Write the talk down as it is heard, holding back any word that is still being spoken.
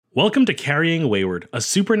Welcome to Carrying Wayward, a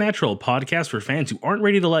supernatural podcast for fans who aren't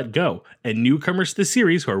ready to let go and newcomers to the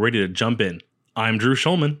series who are ready to jump in. I'm Drew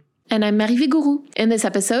Schulman. And I'm Marie Vigourou. In this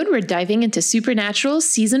episode, we're diving into Supernatural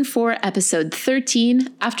Season 4, Episode 13,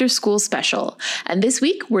 After School Special. And this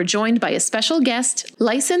week, we're joined by a special guest,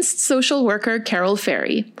 licensed social worker Carol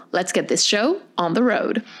Ferry. Let's get this show on the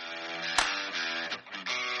road.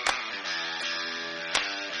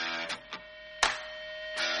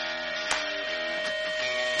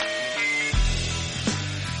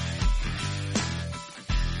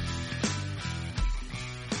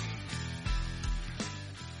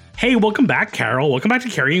 Hey, welcome back, Carol. Welcome back to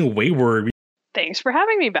Carrying Wayward. Thanks for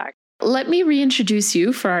having me back. Let me reintroduce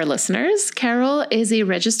you for our listeners. Carol is a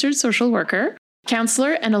registered social worker,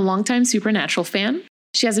 counselor, and a longtime Supernatural fan.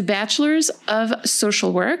 She has a bachelor's of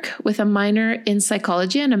social work with a minor in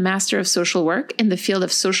psychology and a master of social work in the field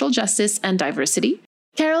of social justice and diversity.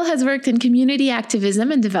 Carol has worked in community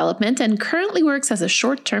activism and development and currently works as a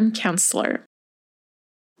short-term counselor.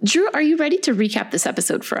 Drew, are you ready to recap this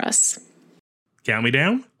episode for us? Count me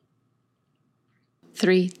down.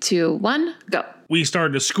 3, 2, 1, go. We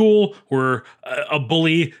started a school where a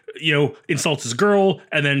bully, insults his girl,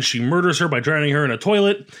 and then she murders her by drowning her in a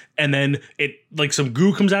toilet, and then some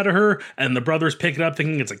goo comes out of her, and the brothers pick it up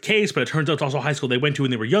thinking it's a case, but it turns out it's also a high school they went to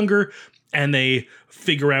when they were younger, and they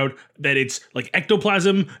figure out that it's like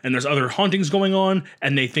ectoplasm, and there's other hauntings going on,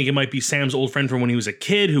 and they think it might be Sam's old friend from when he was a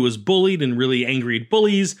kid who was bullied and really angry at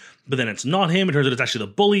bullies, but then it's not him. It turns out it's actually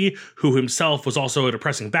the bully, who himself was also a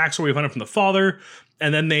depressing backstory we found out from the father.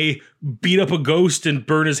 And then they beat up a ghost and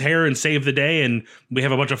burn his hair and save the day. And we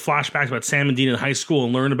have a bunch of flashbacks about Sam and Dean in high school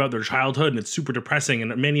and learn about their childhood. And it's super depressing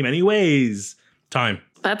in many, many ways. Time.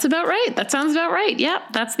 That's about right. That sounds about right. Yeah,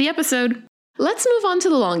 that's the episode. Let's move on to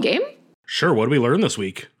the long game. Sure. What did we learn this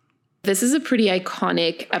week? This is a pretty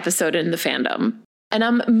iconic episode in the fandom. And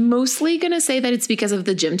I'm mostly going to say that it's because of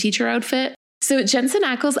the gym teacher outfit. So Jensen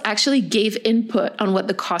Ackles actually gave input on what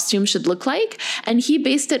the costume should look like, and he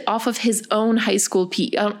based it off of his own high school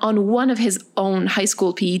on one of his own high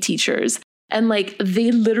school PE teachers. And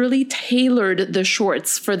they literally tailored the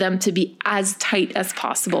shorts for them to be as tight as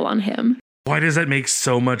possible on him. Why does that make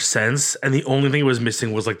so much sense? And the only thing it was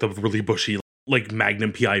missing was the really bushy,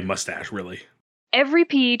 Magnum PI mustache, really. Every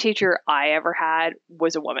PE teacher I ever had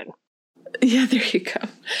was a woman. Yeah, there you go.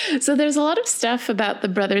 So there's a lot of stuff about the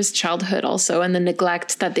brothers' childhood also and the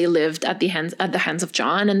neglect that they lived at the hands of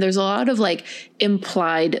John. And there's a lot of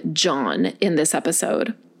implied John in this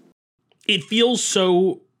episode. It feels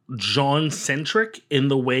so John-centric in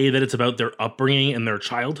the way that it's about their upbringing and their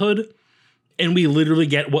childhood. And we literally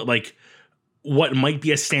get what might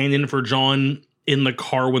be a stand-in for John in the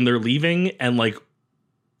car when they're leaving. And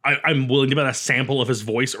I'm willing to bet a sample of his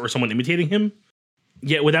voice or someone imitating him.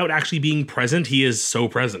 Yet without actually being present, he is so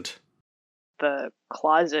present. The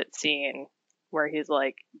closet scene where he's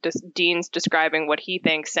Dean's describing what he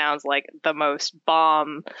thinks sounds like the most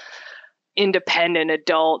bomb, independent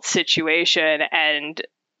adult situation, and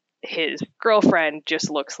his girlfriend just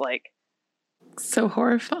looks so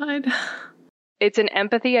horrified. It's an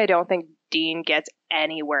empathy I don't think Dean gets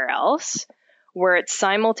anywhere else, where it's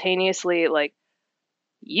simultaneously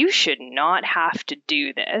you should not have to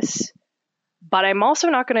do this. But I'm also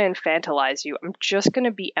not going to infantilize you. I'm just going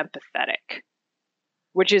to be empathetic,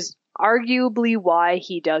 which is arguably why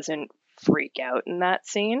he doesn't freak out in that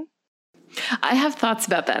scene. I have thoughts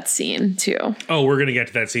about that scene, too. Oh, we're going to get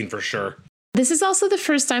to that scene for sure. This is also the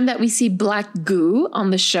first time that we see black goo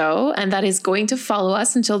on the show, and that is going to follow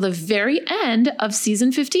us until the very end of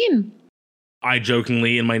season 15. I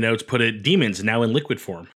jokingly in my notes put it demons now in liquid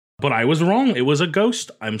form. But I was wrong. It was a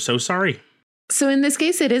ghost. I'm so sorry. So in this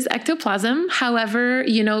case, it is ectoplasm. However,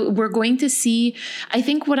 we're going to see, I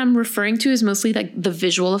think what I'm referring to is mostly the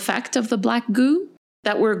visual effect of the black goo,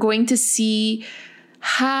 that we're going to see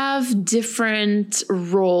have different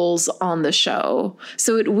roles on the show.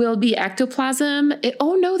 So it will be ectoplasm.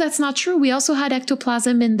 Oh, no, that's not true. We also had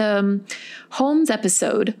ectoplasm in the Holmes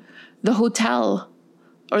episode, the hotel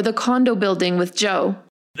or the condo building with Joe.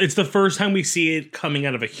 It's the first time we see it coming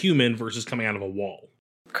out of a human versus coming out of a wall.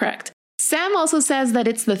 Correct. Sam also says that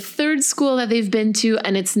it's the third school that they've been to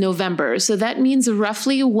and it's November. So that means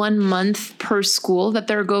roughly 1 month per school that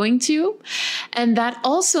they're going to. And that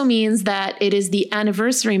also means that it is the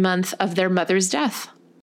anniversary month of their mother's death.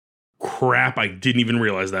 Crap, I didn't even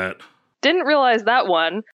realize that. Didn't realize that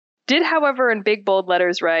one. Did, however, in big bold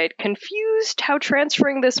letters write, confused how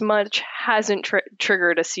transferring this much hasn't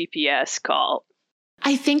triggered a CPS call.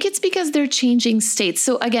 I think it's because they're changing states.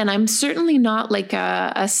 So again, I'm certainly not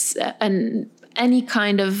any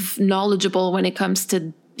kind of knowledgeable when it comes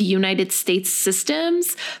to the United States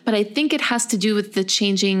systems, but I think it has to do with the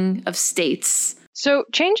changing of states. So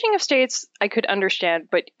changing of states, I could understand,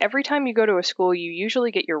 but every time you go to a school, you usually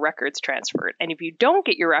get your records transferred. And if you don't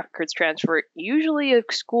get your records transferred, usually a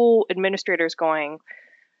school administrator is going,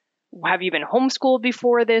 have you been homeschooled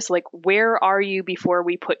before this? Like, where are you before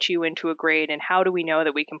we put you into a grade? And how do we know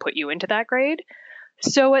that we can put you into that grade?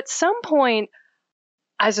 So at some point,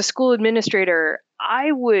 as a school administrator,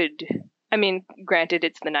 granted,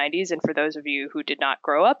 it's the 90s. And for those of you who did not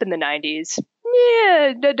grow up in the 90s,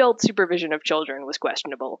 adult supervision of children was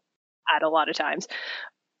questionable at a lot of times.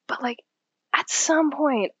 But like, at some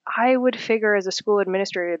point, I would figure as a school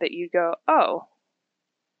administrator that you'd go, oh,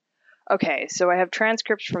 okay, so I have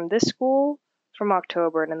transcripts from this school from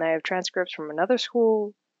October, and then I have transcripts from another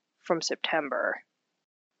school from September.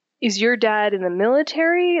 Is your dad in the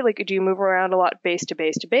military? Like, do you move around a lot base to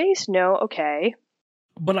base to base? No? Okay.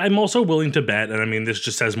 But I'm also willing to bet, and I mean, this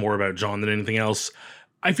just says more about John than anything else.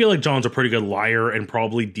 I feel like John's a pretty good liar and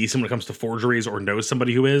probably decent when it comes to forgeries or knows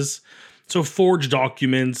somebody who is. So forged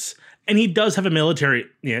documents, and he does have a military,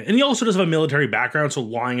 and he also does have a military background, so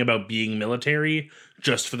lying about being military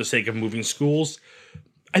just for the sake of moving schools.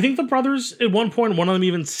 I think the brothers, at one point, one of them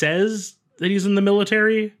even says that he's in the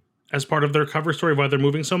military as part of their cover story of why they're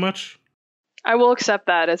moving so much. I will accept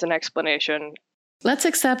that as an explanation. Let's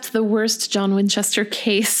accept the worst John Winchester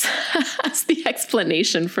case as the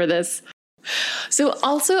explanation for this. So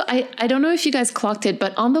also, I don't know if you guys clocked it,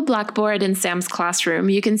 but on the blackboard in Sam's classroom,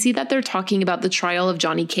 you can see that they're talking about the trial of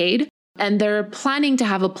Johnny Cade, and they're planning to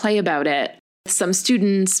have a play about it. Some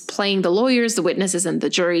students playing the lawyers, the witnesses, and the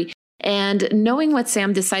jury. And knowing what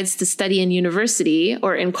Sam decides to study in university,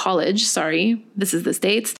 or in college, sorry, this is the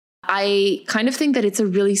States, I kind of think that it's a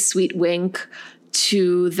really sweet wink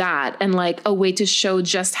to that and like a way to show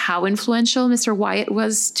just how influential Mr. Wyatt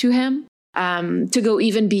was to him, to go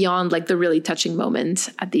even beyond like the really touching moment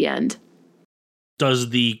at the end. Does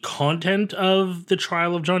the content of the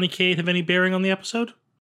trial of Johnny Cade have any bearing on the episode?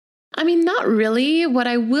 I mean, not really. What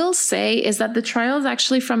I will say is that the trial is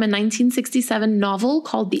actually from a 1967 novel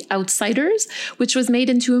called The Outsiders, which was made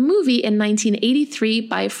into a movie in 1983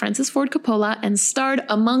 by Francis Ford Coppola and starred,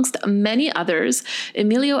 amongst many others,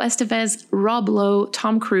 Emilio Estevez, Rob Lowe,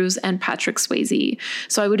 Tom Cruise, and Patrick Swayze.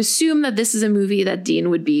 So I would assume that this is a movie that Dean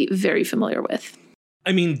would be very familiar with.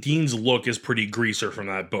 I mean, Dean's look is pretty greaser from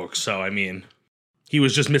that book, so I mean, he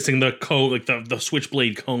was just missing the comb, like the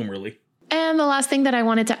switchblade comb, really. And the last thing that I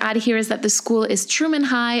wanted to add here is that the school is Truman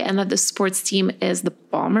High and that the sports team is the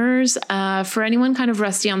Bombers. For anyone kind of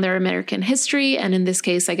rusty on their American history, and in this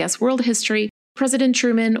case, I guess, world history, President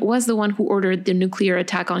Truman was the one who ordered the nuclear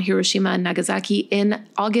attack on Hiroshima and Nagasaki in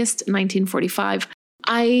August 1945.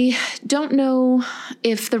 I don't know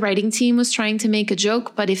if the writing team was trying to make a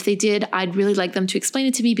joke, but if they did, I'd really like them to explain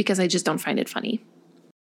it to me because I just don't find it funny.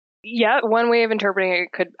 Yeah, one way of interpreting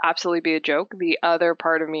it could absolutely be a joke. The other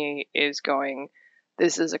part of me is going,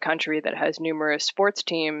 this is a country that has numerous sports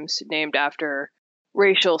teams named after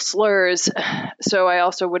racial slurs. So I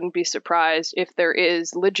also wouldn't be surprised if there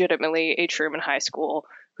is legitimately a Truman High School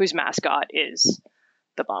whose mascot is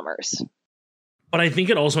the Bombers. But I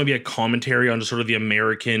think it also might be a commentary on just sort of the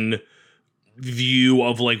American view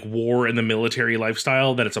of like war and the military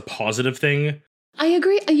lifestyle, that it's a positive thing. I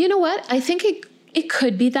agree. You know what? I think it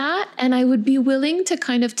could be that, and I would be willing to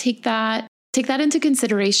kind of take that into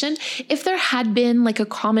consideration if there had been like a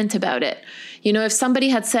comment about it. You know, if somebody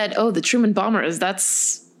had said, oh, the Truman Bombers,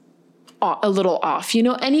 that's a little off. You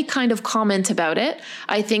know, any kind of comment about it,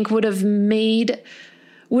 I think would have made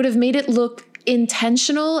it look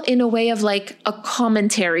intentional in a way of like a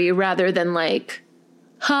commentary rather than like,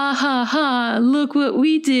 ha ha ha, look what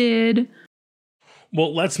we did.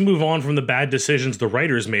 Well, let's move on from the bad decisions the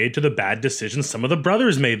writers made to the bad decisions some of the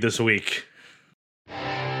brothers made this week.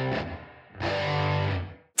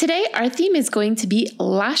 Today, our theme is going to be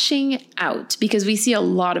lashing out because we see a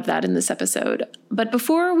lot of that in this episode. But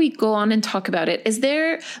before we go on and talk about it, is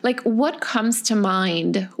there, like, what comes to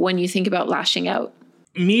mind when you think about lashing out?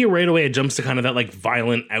 Me, right away, it jumps to kind of that, like,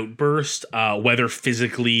 violent outburst, whether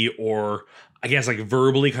physically or, I guess, like,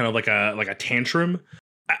 verbally, kind of like a tantrum.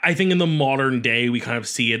 I think in the modern day, we kind of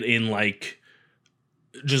see it in like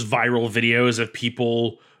just viral videos of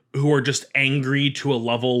people who are just angry to a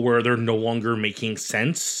level where they're no longer making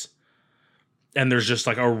sense. And there's just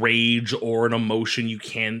like a rage or an emotion you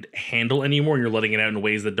can't handle anymore. And you're letting it out in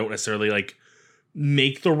ways that don't necessarily like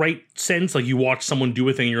make the right sense. Like you watch someone do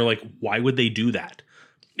a thing and you're like, why would they do that?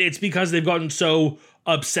 It's because they've gotten so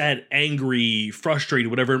upset, angry, frustrated,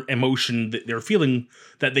 whatever emotion that they're feeling,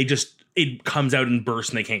 that it comes out in bursts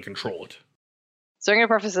and they can't control it. So I'm going to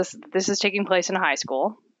preface this. This is taking place in high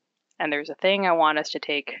school. And there's a thing I want us to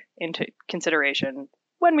take into consideration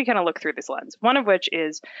when we kind of look through this lens. One of which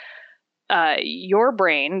is your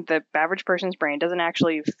brain, the average person's brain, doesn't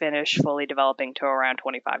actually finish fully developing till around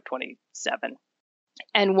 25, 27.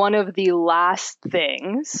 And one of the last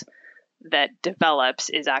things that develops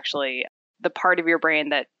is actually the part of your brain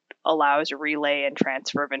that allows relay and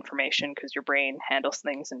transfer of information, because your brain handles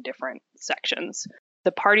things in different sections.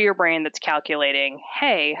 The part of your brain that's calculating,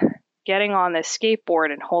 hey, getting on this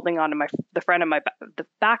skateboard and holding onto the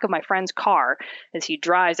back of my friend's car as he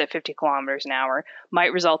drives at 50 kilometers an hour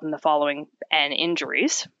might result in the following N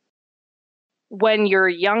injuries. When you're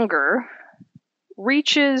younger,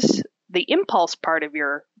 reaches the impulse part of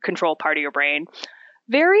your control part of your brain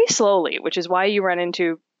very slowly, which is why you run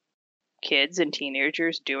into kids and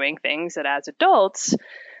teenagers doing things that as adults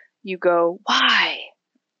you go, why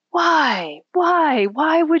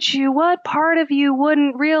would you? What part of you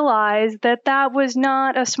wouldn't realize that was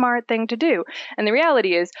not a smart thing to do? And the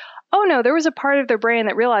reality is, oh no, there was a part of their brain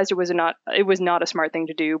that realized it was not a smart thing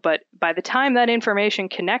to do, but by the time that information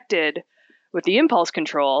connected with the impulse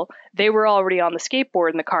control, they were already on the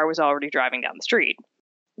skateboard and the car was already driving down the street.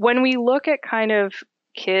 When we look at kind of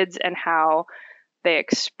kids and how they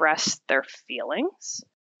express their feelings,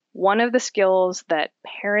 one of the skills that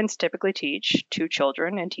parents typically teach to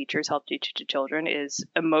children and teachers help teach to children is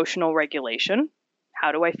emotional regulation.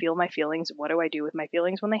 How do I feel my feelings? What do I do with my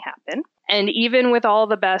feelings when they happen? And even with all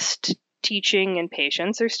the best teaching and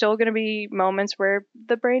patience, there's still going to be moments where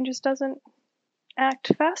the brain just doesn't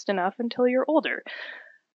act fast enough until you're older.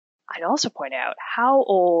 I'd also point out, how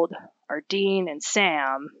old are Dean and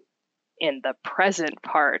Sam in the present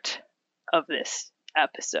part of this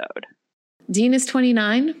episode? Dean is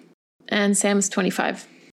 29 and Sam is 25.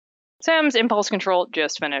 Sam's impulse control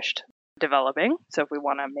just finished developing. So if we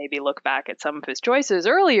want to maybe look back at some of his choices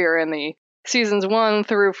earlier in the seasons 1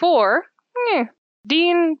 through 4,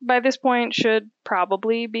 Dean by this point should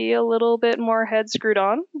probably be a little bit more head screwed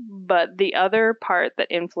on. But the other part that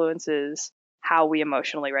influences how we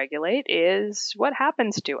emotionally regulate is what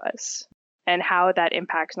happens to us and how that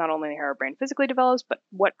impacts not only how our brain physically develops, but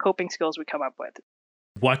what coping skills we come up with.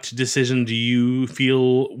 What decision do you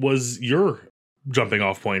feel was your jumping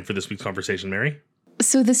off point for this week's conversation, Mary?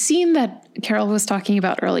 So the scene that Carol was talking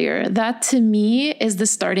about earlier, that to me is the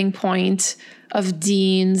starting point of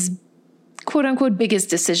Dean's quote unquote biggest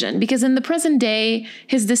decision, because in the present day,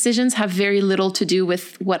 his decisions have very little to do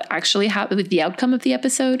with what actually happened, with the outcome of the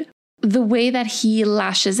episode. The way that he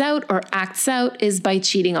lashes out or acts out is by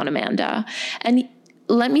cheating on Amanda. And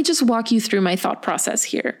let me just walk you through my thought process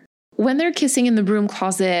here. When they're kissing in the broom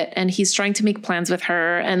closet and he's trying to make plans with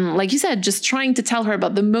her, and like you said, just trying to tell her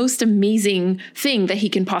about the most amazing thing that he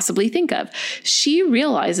can possibly think of, she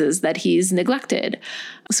realizes that he's neglected.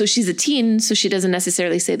 So she's a teen, so she doesn't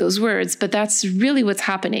necessarily say those words, but that's really what's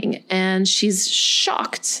happening. And she's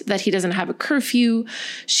shocked that he doesn't have a curfew.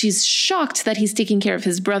 She's shocked that he's taking care of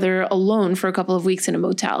his brother alone for a couple of weeks in a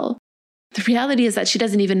motel. The reality is that she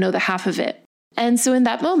doesn't even know the half of it. And so in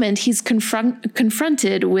that moment, he's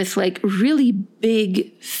confronted with like really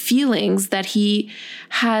big feelings that he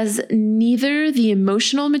has neither the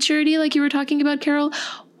emotional maturity, like you were talking about, Carol,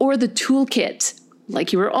 or the toolkit,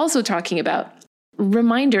 like you were also talking about.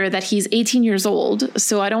 Reminder that he's 18 years old.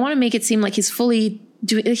 So I don't want to make it seem like he's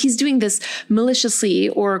doing this maliciously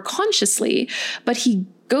or consciously, but he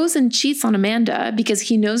goes and cheats on Amanda because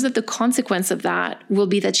he knows that the consequence of that will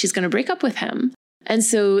be that she's going to break up with him. And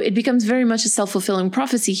so it becomes very much a self-fulfilling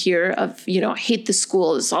prophecy here of, hate the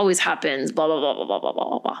school. This always happens, blah, blah, blah, blah, blah,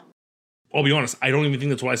 blah, blah. I'll be honest. I don't even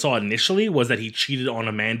think that's what I saw initially, was that he cheated on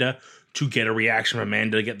Amanda to get a reaction from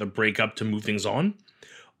Amanda to get the breakup to move things on.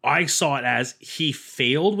 I saw it as he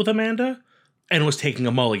failed with Amanda and was taking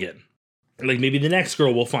a mulligan. Like maybe the next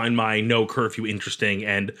girl will find my no curfew interesting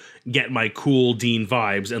and get my cool Dean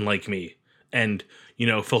vibes and like me and,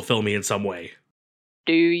 fulfill me in some way.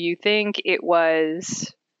 Do you think it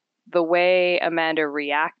was the way Amanda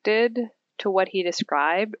reacted to what he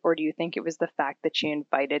described, or do you think it was the fact that she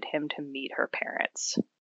invited him to meet her parents?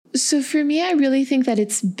 So for me, I really think that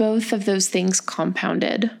it's both of those things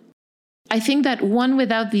compounded. I think that one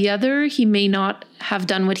without the other, he may not have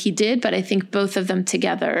done what he did, but I think both of them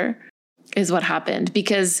together is what happened,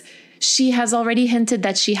 because she has already hinted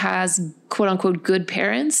that she has quote unquote good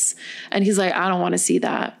parents. And he's like, I don't want to see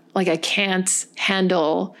that. Like, I can't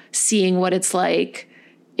handle seeing what it's like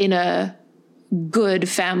in a good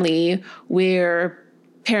family where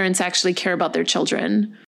parents actually care about their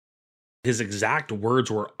children. His exact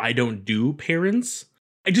words were, I don't do parents.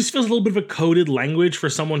 It just feels a little bit of a coded language for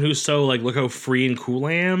someone who's so like, look how free and cool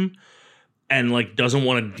I am, and like doesn't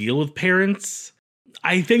want to deal with parents.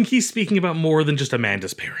 I think he's speaking about more than just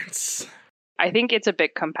Amanda's parents. I think it's a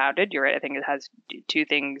bit compounded. You're right. I think it has two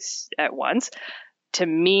things at once. To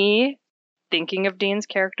me, thinking of Dean's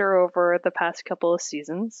character over the past couple of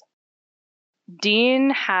seasons,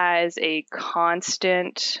 Dean has a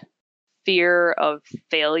constant fear of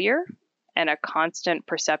failure and a constant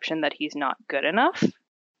perception that he's not good enough.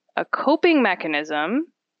 A coping mechanism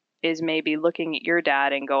is maybe looking at your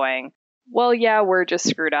dad and going, well, yeah, we're just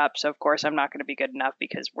screwed up, so of course I'm not going to be good enough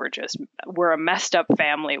because we're a messed up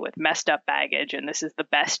family with messed up baggage, and this is the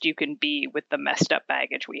best you can be with the messed up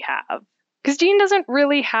baggage we have. Because Dean doesn't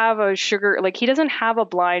really have he doesn't have a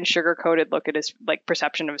blind sugar-coated look at his,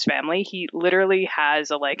 perception of his family. He literally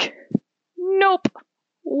has a, nope,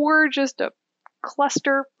 we're just a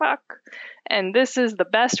clusterfuck, and this is the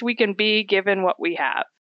best we can be given what we have.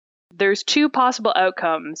 There's two possible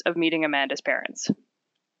outcomes of meeting Amanda's parents.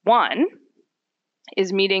 One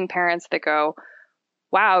is meeting parents that go,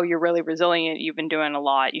 wow, you're really resilient. You've been doing a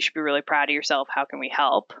lot. You should be really proud of yourself. How can we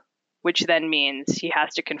help? Which then means he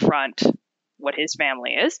has to confront what his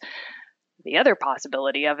family is. The other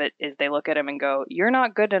possibility of it is they look at him and go, you're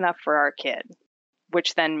not good enough for our kid.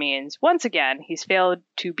 Which then means, once again, he's failed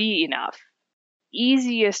to be enough.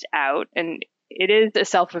 Easiest out, and it is a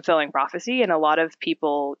self-fulfilling prophecy, and a lot of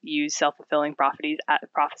people use self-fulfilling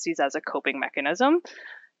prophecies as a coping mechanism.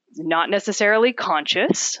 Not necessarily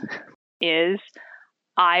conscious, is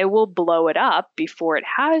I will blow it up before it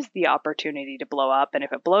has the opportunity to blow up. And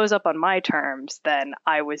if it blows up on my terms, then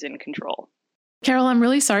I was in control. Carol, I'm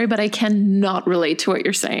really sorry, but I cannot relate to what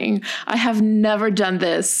you're saying. I have never done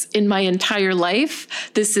this in my entire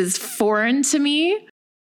life. This is foreign to me.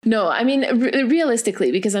 No, I mean,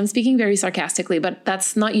 realistically, because I'm speaking very sarcastically, but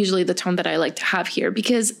that's not usually the tone that I like to have here,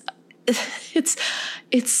 because it's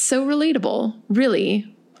so relatable,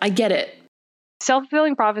 really. I get it.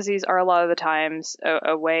 Self-fulfilling prophecies are a lot of the times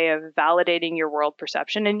a way of validating your world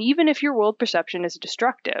perception. And even if your world perception is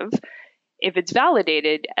destructive, if it's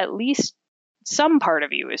validated, at least some part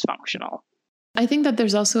of you is functional. I think that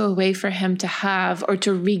there's also a way for him to have or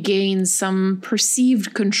to regain some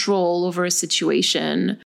perceived control over a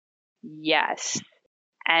situation. Yes.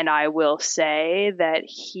 And I will say that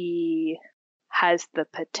he has the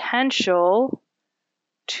potential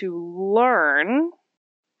to learn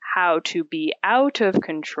how to be out of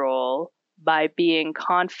control by being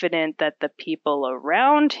confident that the people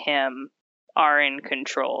around him are in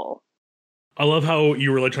control. I love how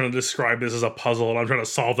you were trying to describe this as a puzzle, and I'm trying to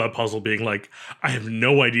solve that puzzle being I have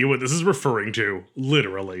no idea what this is referring to,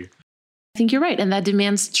 literally. I think you're right, and that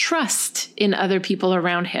demands trust in other people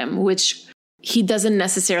around him, which he doesn't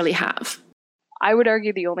necessarily have. I would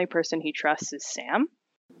argue the only person he trusts is Sam.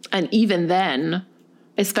 And even then,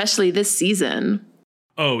 especially this season.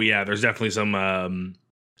 Oh, yeah, there's definitely some,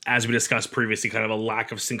 as we discussed previously, kind of a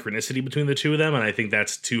lack of synchronicity between the two of them. And I think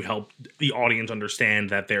that's to help the audience understand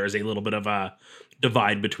that there is a little bit of a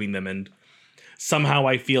divide between them. And somehow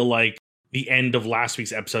I feel like the end of last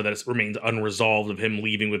week's episode that remains unresolved of him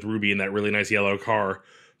leaving with Ruby in that really nice yellow car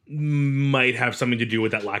might have something to do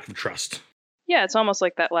with that lack of trust. Yeah, it's almost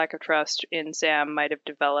like that lack of trust in Sam might have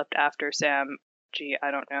developed after Sam,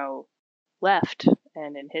 left,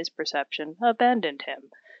 and in his perception, abandoned him.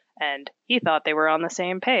 And he thought they were on the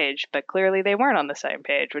same page, but clearly they weren't on the same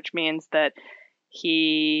page, which means that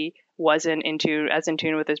he wasn't as in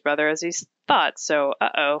tune with his brother as he thought. So,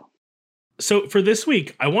 uh-oh. So for this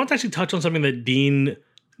week, I want to actually touch on something that Dean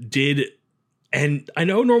did. And I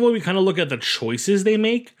know normally we kind of look at the choices they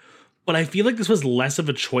make, but I feel like this was less of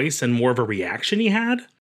a choice and more of a reaction he had.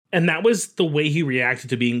 And that was the way he reacted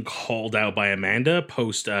to being called out by Amanda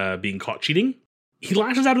post being caught cheating. He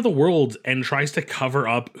lashes out of the world and tries to cover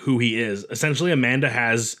up who he is. Essentially, Amanda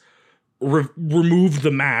has removed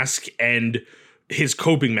the mask and his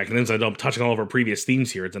coping mechanisms. I know I'm touching all of our previous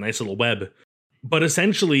themes here. It's a nice little web. But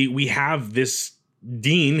essentially, we have this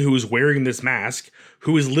Dean who is wearing this mask,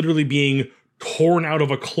 who is literally being torn out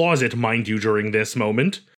of a closet, mind you, during this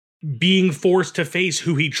moment, being forced to face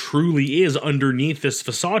who he truly is underneath this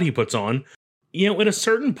facade he puts on. You know, at a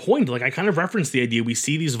certain point, I kind of referenced the idea, we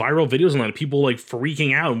see these viral videos and people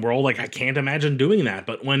freaking out, and we're all I can't imagine doing that.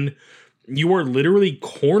 But when you are literally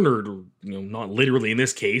cornered, not literally in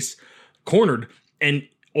this case, cornered, and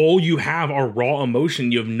all you have are raw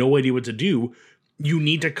emotion, you have no idea what to do, you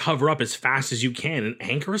need to cover up as fast as you can. And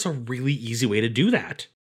anger is a really easy way to do that.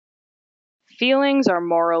 Feelings are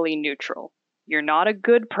morally neutral. You're not a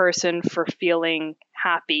good person for feeling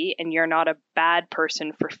happy, and you're not a bad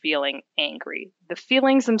person for feeling angry. The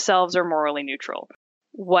feelings themselves are morally neutral.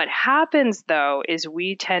 What happens, though, is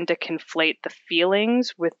we tend to conflate the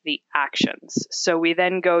feelings with the actions. So we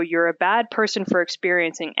then go, you're a bad person for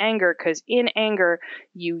experiencing anger because in anger,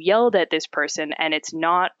 you yelled at this person and it's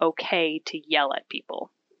not okay to yell at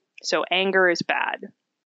people. So anger is bad.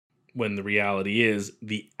 When the reality is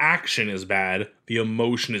the action is bad, the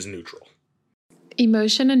emotion is neutral.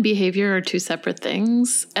 Emotion and behavior are two separate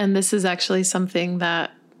things. And this is actually something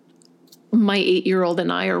that my 8-year-old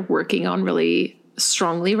and I are working on really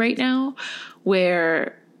strongly right now,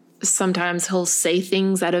 where sometimes he'll say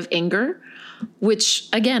things out of anger, which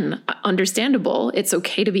again, understandable. It's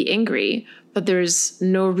okay to be angry, but there's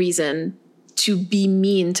no reason to be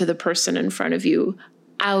mean to the person in front of you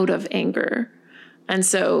out of anger. And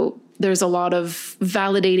so there's a lot of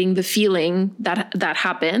validating the feeling that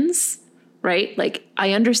happens, right? Like,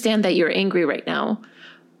 I understand that you're angry right now,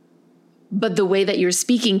 but the way that you're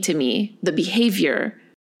speaking to me, the behavior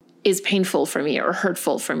is painful for me or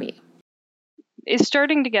hurtful for me. Is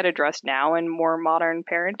starting to get addressed now in more modern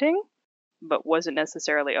parenting, but wasn't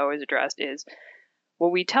necessarily always addressed, is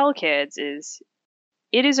what we tell kids is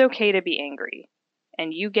it is okay to be angry,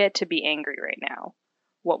 and you get to be angry right now.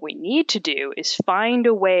 What we need to do is find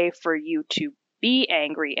a way for you to be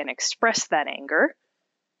angry and express that anger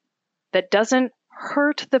that doesn't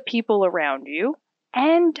hurt the people around you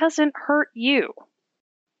and doesn't hurt you.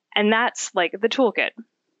 And that's like the toolkit.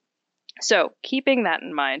 So, keeping that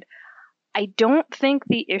in mind, I don't think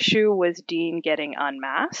the issue was Dean getting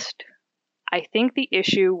unmasked. I think the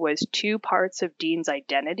issue was two parts of Dean's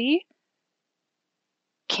identity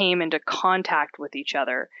came into contact with each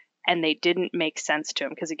other and they didn't make sense to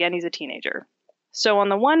him because, again, he's a teenager. So on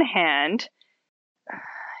the one hand,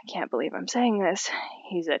 I can't believe I'm saying this,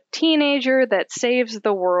 he's a teenager that saves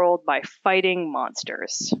the world by fighting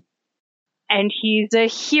monsters. And he's a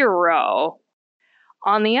hero.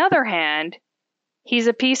 On the other hand, he's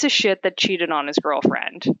a piece of shit that cheated on his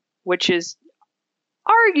girlfriend, which is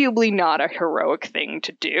arguably not a heroic thing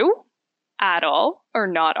to do at all, or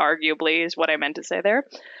not arguably is what I meant to say there.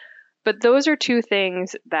 But those are two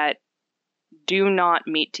things that do not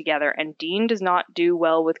meet together, and Dean does not do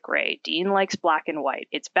well with gray. Dean likes black and white.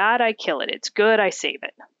 It's bad, I kill it. It's good, I save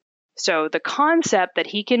it. So the concept that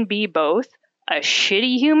he can be both a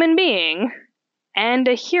shitty human being and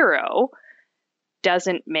a hero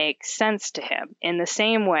doesn't make sense to him, in the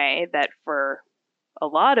same way that for a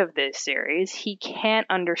lot of this series, he can't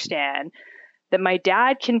understand that my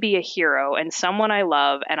dad can be a hero and someone I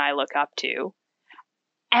love and I look up to,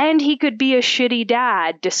 and he could be a shitty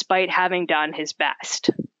dad despite having done his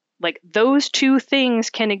best. Like, those two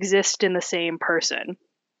things can exist in the same person,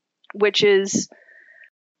 which is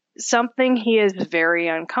something he is very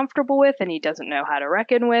uncomfortable with and he doesn't know how to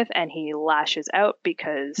reckon with, and he lashes out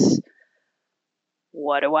because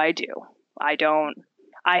what do?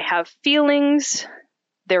 I have feelings,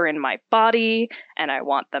 they're in my body, and I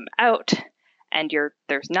want them out, and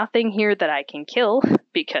there's nothing here that I can kill,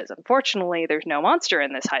 because unfortunately there's no monster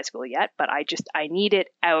in this high school yet, but I need it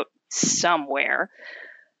out somewhere.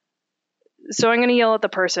 So I'm going to yell at the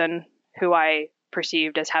person who I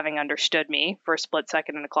perceived as having understood me for a split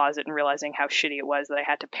second in a closet and realizing how shitty it was that I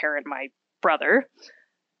had to parent my brother,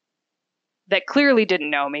 that clearly didn't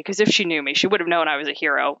know me, because if she knew me, she would have known I was a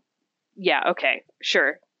hero. Yeah, okay,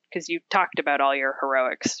 sure, because you talked about all your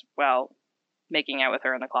heroics while making out with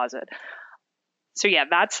her in the closet. So yeah,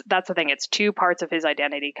 that's the thing. It's two parts of his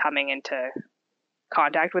identity coming into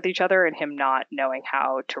contact with each other and him not knowing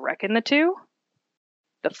how to reckon the two.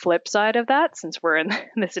 The flip side of that, since we're in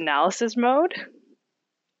this analysis mode,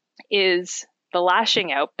 is the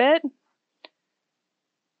lashing out bit.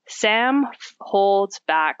 Sam holds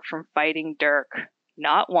back from fighting Dirk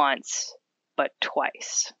not once, but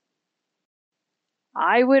twice.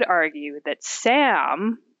 I would argue that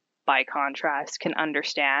Sam, by contrast, can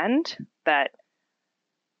understand that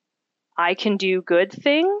I can do good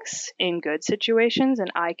things in good situations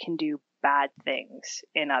and I can do bad things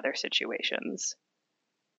in other situations.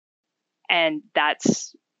 And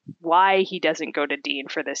that's why he doesn't go to Dean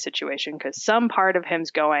for this situation, because some part of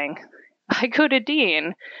him's going, I go to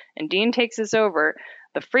Dean and Dean takes us over.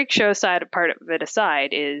 The freak show side of part of it aside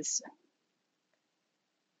is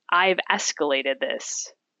I've escalated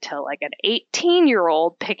this to like an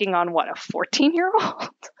 18-year-old picking on what, a 14-year-old?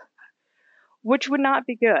 Which would not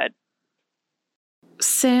be good.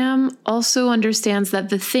 Sam also understands that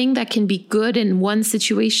the thing that can be good in one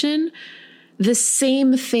situation, the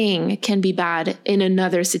same thing can be bad in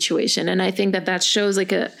another situation. And I think that shows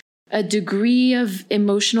like a degree of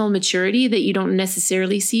emotional maturity that you don't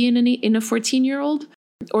necessarily see in a 14-year-old.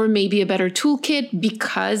 or maybe a better toolkit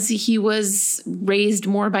because he was raised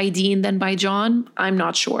more by Dean than by John. I'm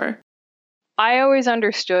not sure. I always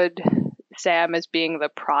understood Sam as being the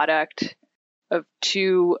product of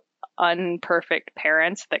two unperfect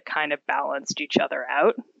parents that kind of balanced each other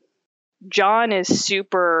out. John is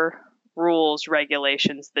super rules,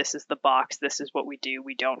 regulations. This is the box. This is what we do.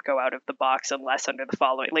 We don't go out of the box unless under the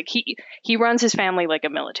following. Like he runs his family like a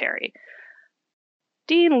military.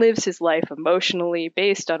 Dean lives his life emotionally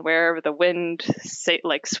based on wherever the wind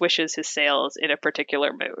swishes his sails in a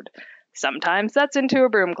particular mood. Sometimes that's into a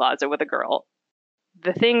broom closet with a girl.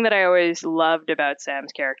 The thing that I always loved about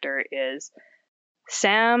Sam's character is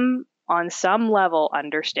Sam, on some level,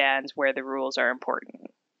 understands where the rules are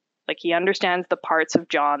important. Like, he understands the parts of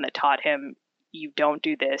John that taught him, you don't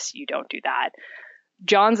do this, you don't do that.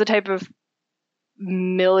 John's the type of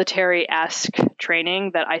military-esque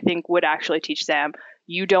training that I think would actually teach Sam,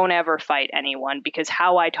 you don't ever fight anyone, because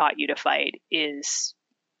how I taught you to fight is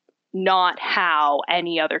not how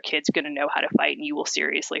any other kid's going to know how to fight, and you will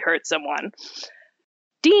seriously hurt someone.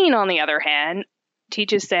 Dean, on the other hand,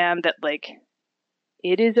 teaches Sam that, like,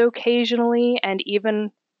 it is occasionally and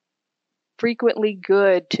even frequently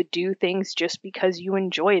good to do things just because you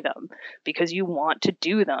enjoy them, because you want to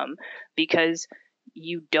do them, because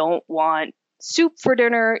you don't want soup for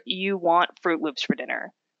dinner, you want Fruit Loops for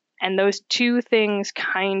dinner. And those two things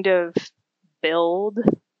kind of build,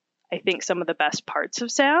 I think, some of the best parts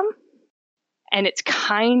of Sam. And it's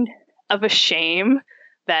kind of a shame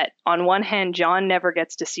that on one hand, John never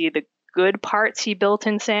gets to see the good parts he built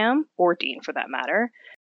in Sam, or Dean for that matter.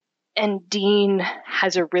 And Dean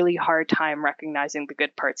has a really hard time recognizing the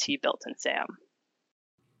good parts he built in Sam.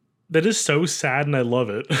 That is so sad, and I love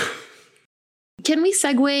it. Can we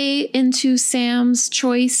segue into Sam's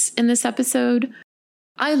choice in this episode?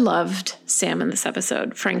 I loved Sam in this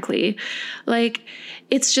episode, frankly. Like,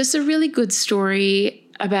 it's just a really good story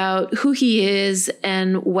about who he is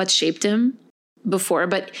and what shaped him before,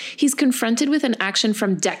 but he's confronted with an action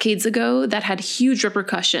from decades ago that had huge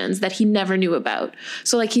repercussions that he never knew about.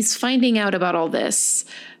 So, like, he's finding out about all this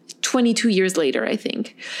 22 years later, I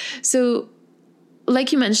think. So,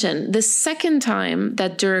 like you mentioned, the second time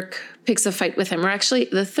that Dirk picks a fight with him, or actually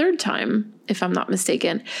the third time, if I'm not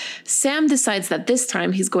mistaken, Sam decides that this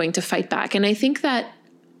time he's going to fight back. And I think that,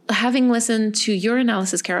 having listened to your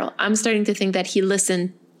analysis, Carol, I'm starting to think that he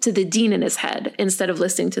listened to the Dean in his head instead of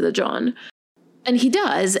listening to the John. And he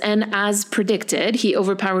does, and as predicted, he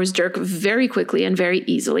overpowers Dirk very quickly and very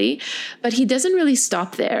easily, but he doesn't really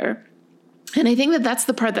stop there. And I think that that's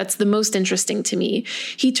the part that's the most interesting to me.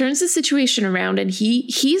 He turns the situation around, and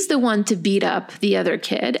he's the one to beat up the other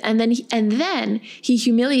kid, and then he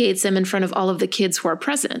humiliates him in front of all of the kids who are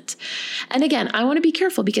present. And again, I want to be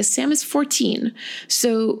careful because Sam is 14,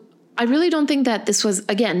 so I really don't think that this was,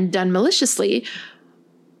 again, done maliciously.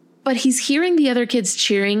 But he's hearing the other kids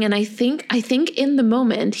cheering, and I think in the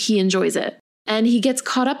moment he enjoys it. And he gets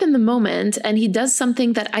caught up in the moment, and he does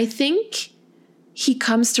something that I think he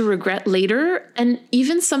comes to regret later, and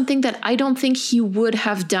even something that I don't think he would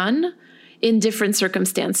have done in different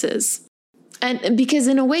circumstances. And because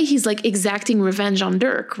in a way he's like exacting revenge on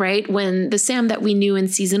Dirk, right? When the Sam that we knew in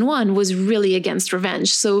season 1 was really against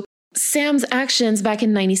revenge. So Sam's actions back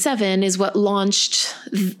in 97 is what launched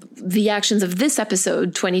the actions of this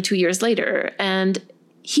episode 22 years later. And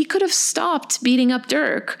he could have stopped beating up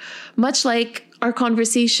Dirk, much like our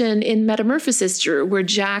conversation in Metamorphosis, Drew, where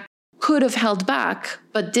Jack could have held back,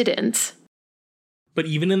 but didn't. But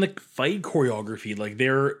even in the fight choreography, like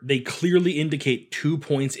they clearly indicate 2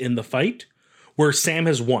 points in the fight where Sam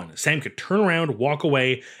has won. Sam could turn around, walk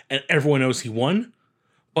away, and everyone knows he won.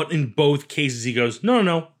 But in both cases, he goes,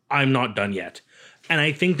 no, I'm not done yet. And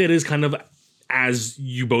I think that is kind of, as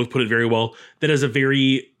you both put it very well, that is a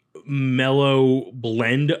very mellow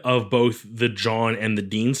blend of both the John and the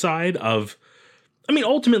Dean side of, I mean,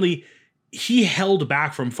 ultimately, he held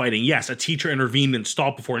back from fighting. Yes, a teacher intervened and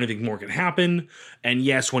stopped before anything more could happen. And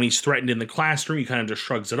yes, when he's threatened in the classroom, he kind of just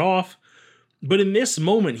shrugs it off. But in this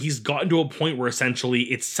moment, he's gotten to a point where essentially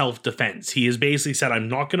it's self-defense. He has basically said, I'm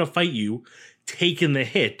not going to fight you, taken the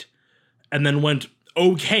hit, and then went,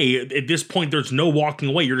 okay, at this point, there's no walking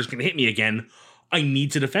away. You're just going to hit me again. I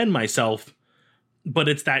need to defend myself. But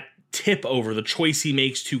it's that tip over, the choice he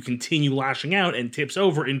makes to continue lashing out and tips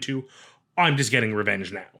over into, I'm just getting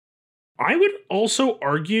revenge now. I would also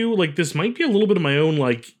argue, like, this might be a little bit of my own,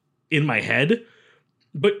 like, in my head,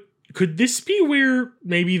 but could this be where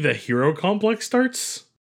maybe the hero complex starts?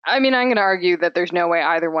 I mean, I'm going to argue that there's no way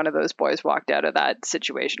either one of those boys walked out of that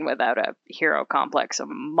situation without a hero complex a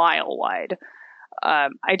mile wide.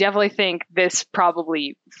 I definitely think this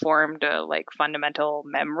probably formed a fundamental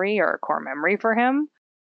memory or a core memory for him.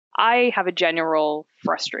 I have a general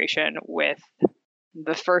frustration with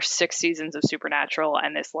the first 6 seasons of Supernatural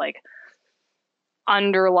and this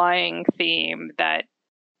underlying theme that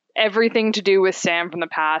everything to do with Sam from the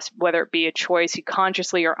past, whether it be a choice he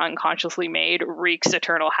consciously or unconsciously made, wreaks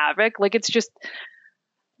eternal havoc. It's just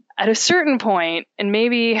at a certain point, and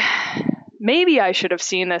maybe I should have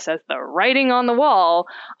seen this as the writing on the wall.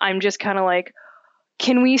 I'm just kind of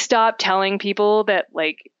can we stop telling people that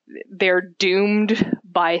they're doomed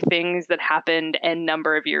by things that happened a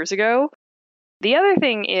number of years ago? The other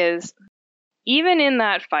thing is, even in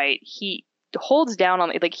that fight, he holds down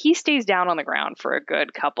on he stays down on the ground for a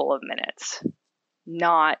good couple of minutes,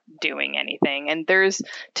 not doing anything. And there's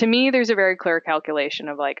a very clear calculation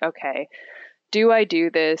of okay, do I do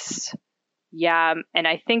this? Yeah. And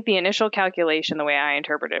I think the initial calculation, the way I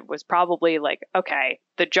interpret it, was probably okay,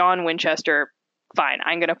 the John Winchester, fine,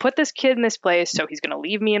 I'm going to put this kid in this place, so he's going to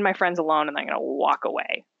leave me and my friends alone, and I'm going to walk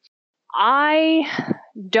away. I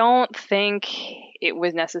don't think it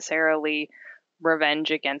was necessarily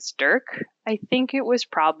revenge against Dirk. I think it was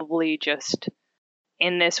probably just,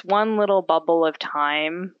 in this one little bubble of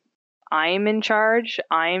time, I'm in charge,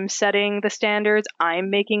 I'm setting the standards, I'm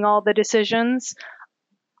making all the decisions.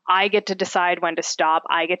 I get to decide when to stop.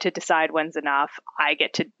 I get to decide when's enough. I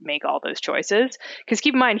get to make all those choices. Because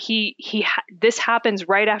keep in mind, this happens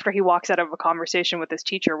right after he walks out of a conversation with his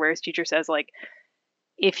teacher, where his teacher says,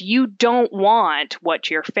 if you don't want what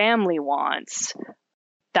your family wants,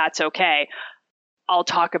 that's okay. I'll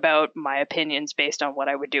talk about my opinions based on what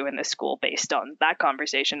I would do in this school based on that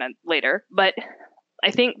conversation and later. But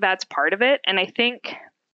I think that's part of it. And I think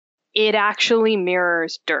it actually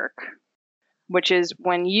mirrors Dirk, which is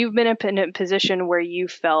when you've been in a position where you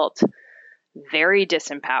felt very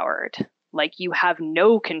disempowered, you have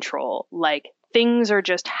no control, things are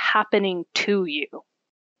just happening to you.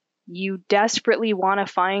 You desperately want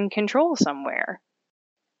to find control somewhere.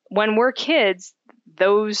 When we're kids,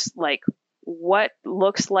 those what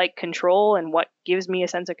looks like control and what gives me a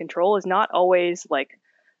sense of control is not always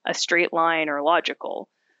a straight line or logical.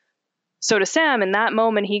 So to Sam, in that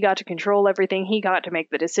moment, he got to control everything. He got to make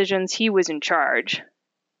the decisions. He was in charge.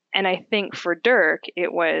 And I think for Dirk,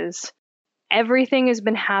 it was, everything has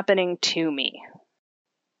been happening to me.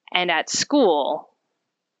 And at school,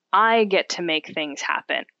 I get to make things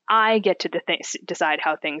happen. I get to decide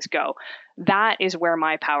how things go. That is where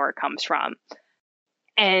my power comes from.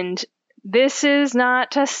 And this is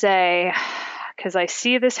not to say, because I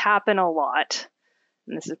see this happen a lot,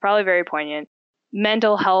 and this is probably very poignant,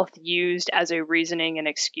 mental health used as a reasoning and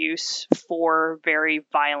excuse for very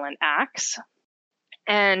violent acts.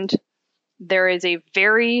 And there is a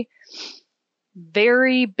very,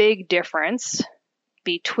 very big difference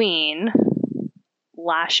between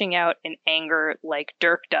lashing out in anger like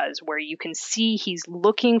Dirk does, where you can see he's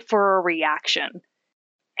looking for a reaction,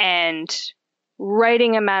 and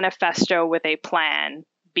writing a manifesto with a plan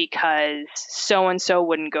because so-and-so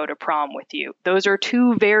wouldn't go to prom with you. Those are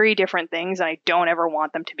two very different things, and I don't ever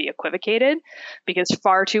want them to be equivocated, because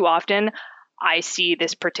far too often I see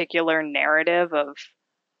this particular narrative of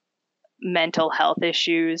mental health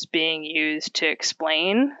issues being used to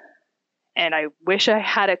explain. And I wish I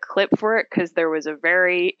had a clip for it, because there was a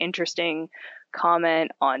very interesting comment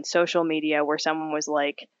on social media where someone was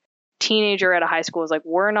teenager at a high school was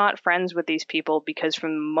we're not friends with these people because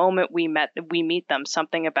from the moment we meet them,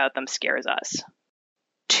 something about them scares us.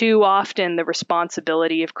 Too often, the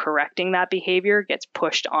responsibility of correcting that behavior gets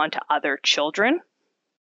pushed onto other children.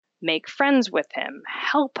 Make friends with him,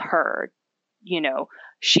 help her.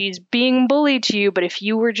 She's being bullied to you, but if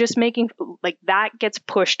you were just making that gets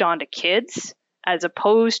pushed onto kids, as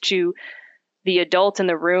opposed to the adult in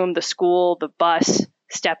the room, the school, the bus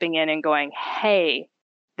stepping in and going, hey,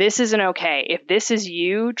 this isn't okay. If this is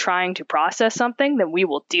you trying to process something, then we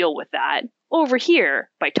will deal with that over here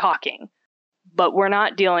by talking. But we're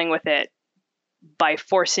not dealing with it by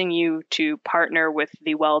forcing you to partner with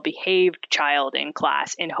the well-behaved child in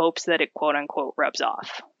class in hopes that it quote unquote rubs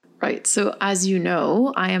off. Right. So as you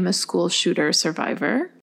know, I am a school shooter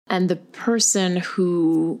survivor. And the person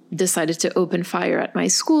who decided to open fire at my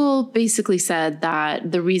school basically said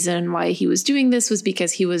that the reason why he was doing this was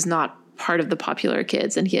because he was not part of the popular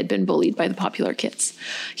kids and he had been bullied by the popular kids.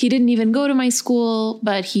 He didn't even go to my school,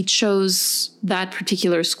 but he chose that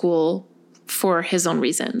particular school for his own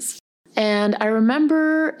reasons. And I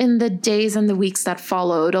remember in the days and the weeks that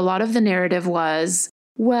followed, a lot of the narrative was,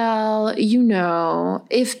 well,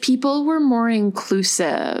 if people were more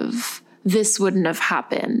inclusive, this wouldn't have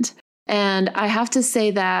happened. And I have to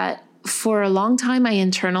say that for a long time, I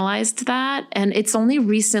internalized that. And it's only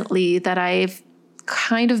recently that I've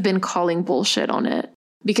kind of been calling bullshit on it.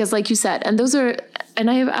 Because like you said, and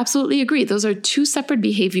I absolutely agree, those are two separate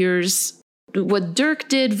behaviors. What Dirk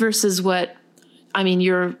did versus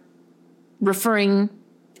you're referring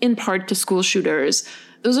in part to school shooters.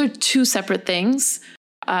 Those are two separate things.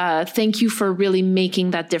 Thank you for really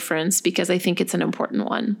making that difference, because I think it's an important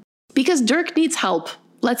one. Because Dirk needs help.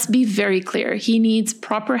 Let's be very clear. He needs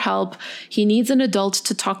proper help. He needs an adult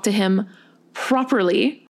to talk to him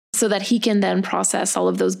properly so that he can then process all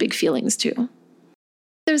of those big feelings too.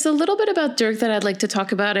 There's a little bit about Dirk that I'd like to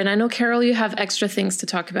talk about, and I know, Carol, you have extra things to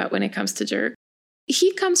talk about when it comes to Dirk.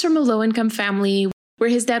 He comes from a low-income family where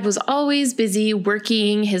his dad was always busy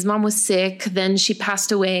working, his mom was sick, then she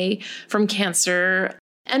passed away from cancer.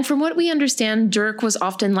 And from what we understand, Dirk was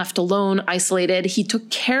often left alone, isolated. He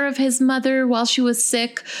took care of his mother while she was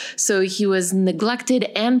sick, so he was neglected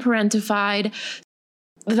and parentified.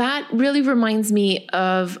 That really reminds me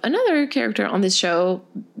of another character on this show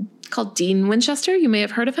called Dean Winchester. You may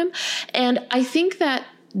have heard of him. And I think that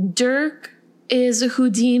Dirk is who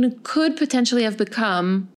Dean could potentially have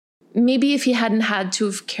become, maybe if he hadn't had to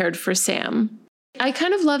have cared for Sam. I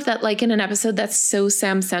kind of love that, like, in an episode that's so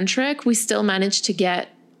Sam-centric, we still managed to get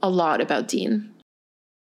a lot about Dean.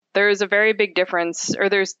 There's a very big difference,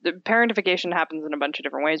 parentification happens in a bunch of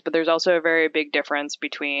different ways, but there's also a very big difference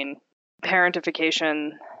between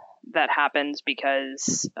parentification that happens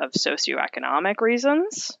because of socioeconomic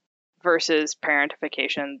reasons versus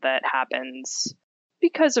parentification that happens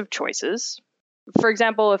because of choices. For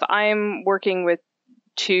example, if I'm working with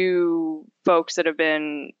two folks that have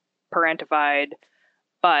been parentified,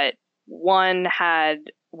 but one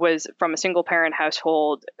was from a single parent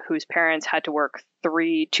household whose parents had to work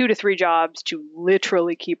 2 to 3 jobs to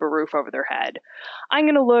literally keep a roof over their head, I'm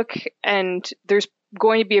going to look, and there's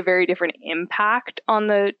going to be a very different impact on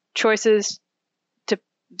the choices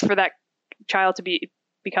for that child to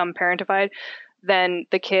become parentified than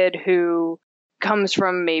the kid who comes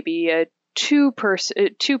from maybe a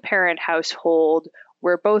two-parent household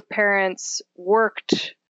where both parents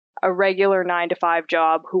worked a regular 9-to-5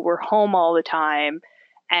 job, who were home all the time,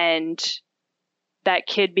 and that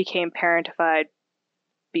kid became parentified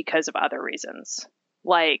because of other reasons.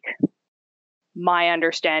 Like, my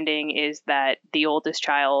understanding is that the oldest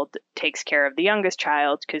child takes care of the youngest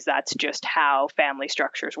child because that's just how family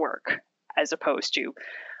structures work, as opposed to,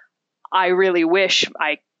 I really wish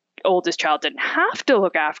my oldest child didn't have to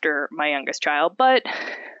look after my youngest child, but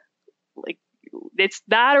like, it's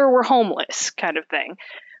that or we're homeless kind of thing.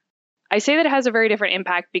 I say that it has a very different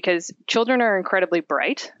impact because children are incredibly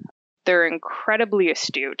bright, they're incredibly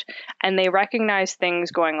astute, and they recognize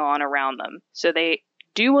things going on around them. So they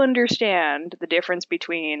do understand the difference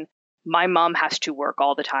between my mom has to work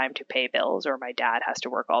all the time to pay bills, or my dad has to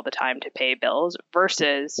work all the time to pay bills,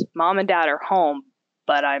 versus mom and dad are home,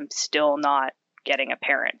 but I'm still not getting a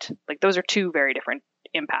parent. Like, those are two very different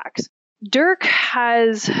impacts. Dirk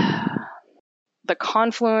has the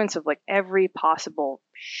confluence of like every possible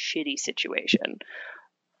shitty situation.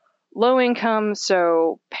 Low income,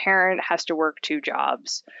 so parent has to work 2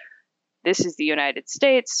 jobs. This is the United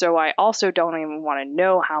States, so I also don't even want to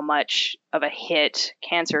know how much of a hit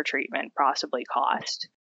cancer treatment possibly cost.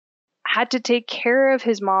 Had to take care of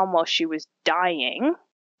his mom while she was dying.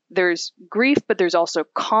 There's grief, but there's also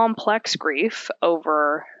complex grief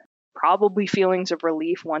over probably feelings of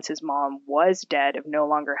relief once his mom was dead, of no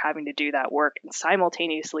longer having to do that work, and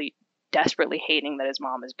simultaneously desperately hating that his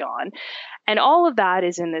mom is gone. And all of that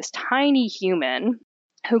is in this tiny human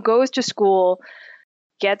who goes to school,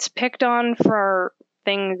 gets picked on for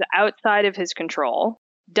things outside of his control,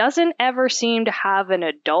 doesn't ever seem to have an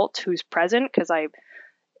adult who's present, because I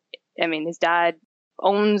mean, his dad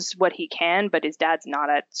owns what he can, but his dad's not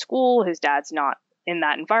at school, his dad's not in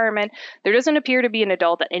that environment. There doesn't appear to be an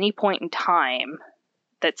adult at any point in time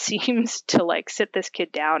that seems to like sit this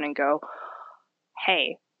kid down and go,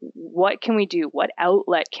 hey, what can we do? What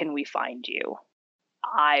outlet can we find you?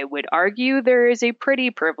 I would argue there is a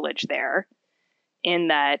pretty privilege there, in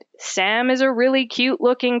that Sam is a really cute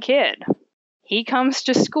looking kid. He comes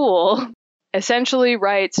to school, essentially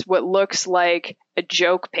writes what looks like a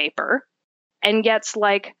joke paper, and gets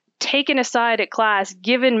like taken aside at class,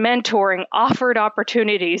 given mentoring, offered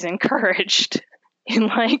opportunities, encouraged in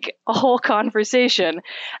like a whole conversation.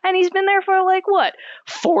 And he's been there for like, what,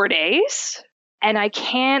 4 days? And I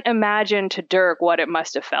can't imagine to Dirk what it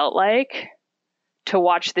must have felt like to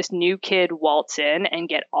watch this new kid waltz in and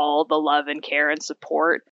get all the love and care and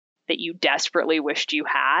support that you desperately wished you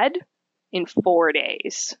had in 4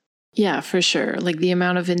 days. Yeah, for sure. Like, the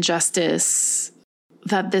amount of injustice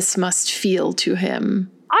that this must feel to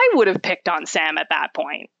him. I would have picked on Sam at that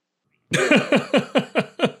point.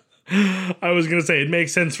 I was going to say it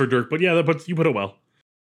makes sense for Dirk, but yeah, you put it well.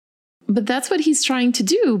 But that's what he's trying to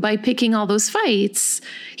do by picking all those fights.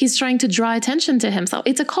 He's trying to draw attention to himself.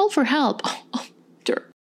 It's a call for help. Oh,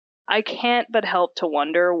 Dirk. I can't but help to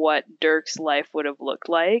wonder what Dirk's life would have looked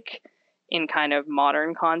like in kind of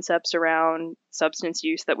modern concepts around substance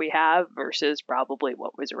use that we have versus probably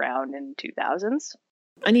what was around in 2000s.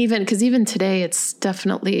 And even today, it's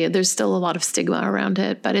definitely, there's still a lot of stigma around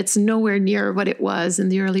it, but it's nowhere near what it was in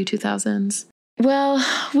the early 2000s. Well,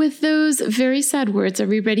 with those very sad words, are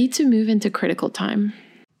we ready to move into critical time?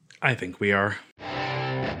 I think we are.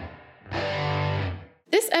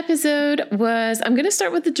 This episode was, I'm going to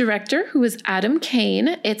start with the director, who was Adam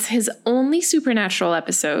Kane. It's his only Supernatural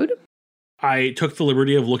episode. I took the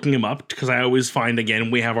liberty of looking him up because I always find,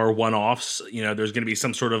 again, we have our one-offs. You know, there's going to be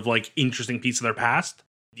some sort of like interesting piece of their past.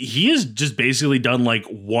 He has just basically done like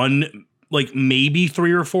one, like maybe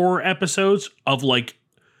 3 or 4 episodes of like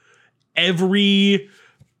every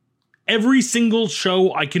single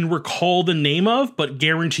show I can recall the name of, but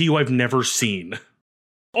guarantee you I've never seen.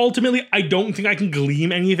 Ultimately, I don't think I can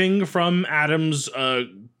glean anything from Adam's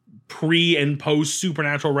pre and post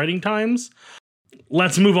Supernatural writing times.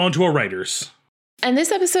 Let's move on to our writers. And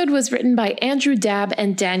this episode was written by Andrew Dabb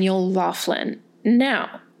and Daniel Laughlin.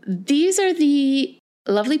 Now, these are the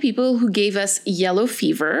lovely people who gave us Yellow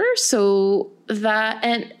Fever. So that,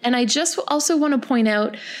 and I just also want to point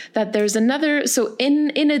out that there's another, so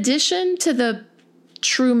in addition to the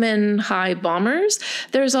Truman High bombers,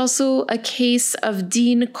 there's also a case of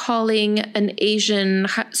Dean calling an Asian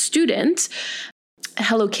student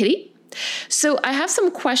Hello Kitty. So I have some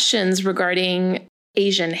questions regarding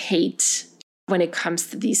Asian hate when it comes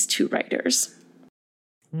to these two writers.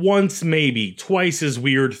 Once, maybe. Twice is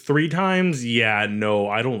weird. 3 times? Yeah, no,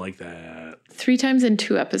 I don't like that. 3 times in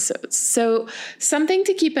 2 episodes. So something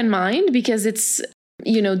to keep in mind, because it's,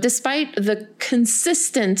 you know, despite the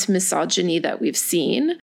consistent misogyny that we've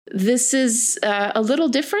seen, this is a little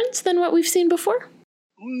different than what we've seen before.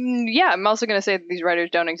 Yeah, I'm also going to say that these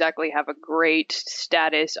writers don't exactly have a great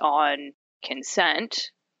status on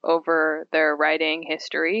consent over their writing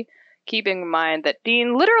history, keeping in mind that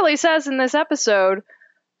Dean literally says in this episode,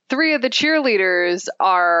 3 of the cheerleaders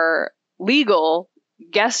are legal.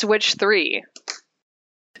 Guess which 3?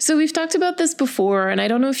 So we've talked about this before, and I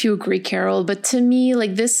don't know if you agree, Carol, but to me,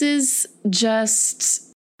 like, this is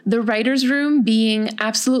just the writer's room being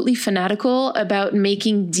absolutely fanatical about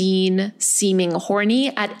making Dean seeming horny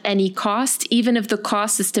at any cost, even if the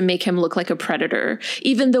cost is to make him look like a predator.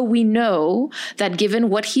 Even though we know that given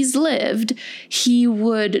what he's lived, he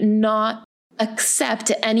would not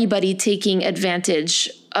accept anybody taking advantage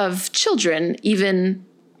of children, even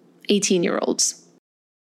 18-year-olds.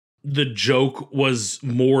 The joke was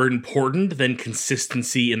more important than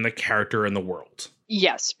consistency in the character and the world.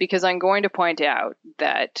 Yes, because I'm going to point out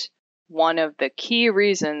that one of the key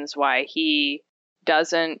reasons why he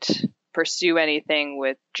doesn't pursue anything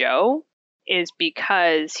with Jo is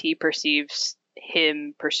because he perceives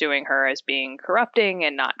him pursuing her as being corrupting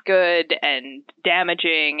and not good and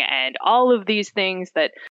damaging and all of these things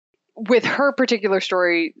that, with her particular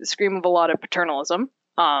story, scream of a lot of paternalism.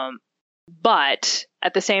 But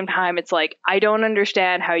at the same time, it's like, I don't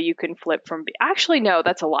understand how you can flip from... Actually, no,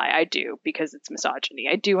 that's a lie. I do, because it's misogyny.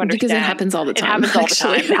 I do understand. Because it happens all the time. It happens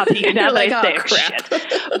all the time. Now that I say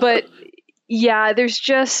shit. But yeah, there's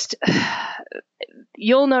just...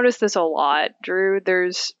 You'll notice this a lot, Drew.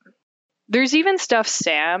 There's even stuff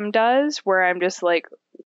Sam does where I'm just like,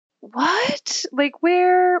 what? Like,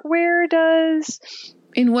 where does...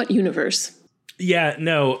 In what universe? Yeah,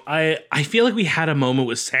 no, I feel like we had a moment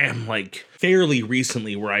with Sam, like, fairly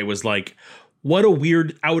recently where I was like, what a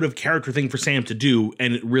weird out-of-character thing for Sam to do,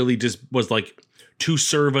 and it really just was, like, to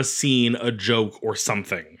serve a scene, a joke, or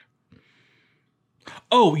something.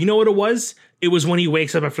 Oh, you know what it was? It was when he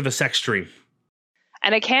wakes up after the sex dream.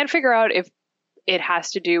 And I can't figure out if it has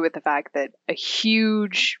to do with the fact that a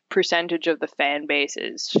huge percentage of the fan base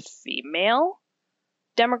is female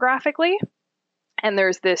demographically. And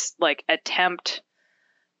there's this like attempt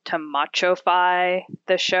to macho-fy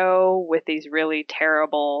the show with these really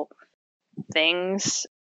terrible things.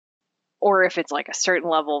 Or if it's like a certain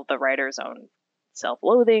level of the writer's own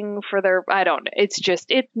self-loathing for their, I don't know. It's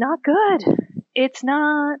not good. It's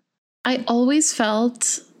not. I always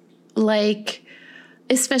felt like,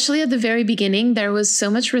 especially at the very beginning, there was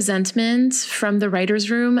so much resentment from the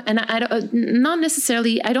writer's room. And I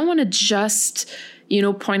don't want to just,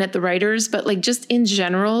 point at the writers, but like just in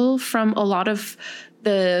general from a lot of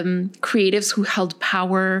the creatives who held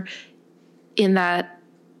power in that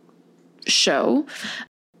show,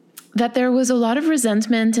 that there was a lot of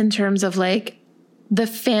resentment in terms of like the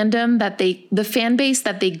fan base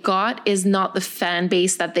that they got is not the fan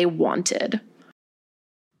base that they wanted.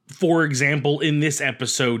 For example, in this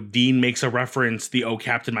episode, Dean makes a reference, the "Oh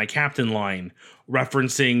Captain, My Captain" line,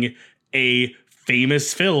 referencing a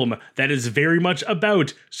famous film that is very much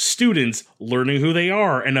about students learning who they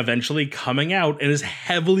are and eventually coming out, and is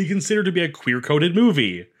heavily considered to be a queer-coded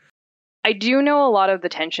movie. I do know a lot of the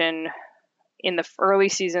tension in the early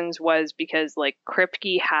seasons was because like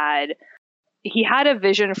Kripke had a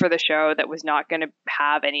vision for the show that was not going to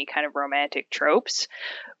have any kind of romantic tropes,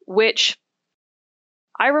 which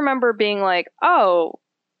I remember being like, oh,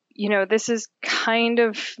 you know, this is kind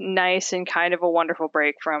of nice and kind of a wonderful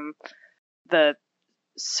break from the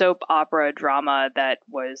soap opera drama that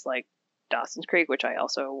was like Dawson's Creek, which I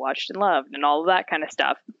also watched and loved, and all of that kind of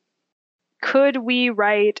stuff. Could we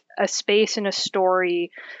write a space in a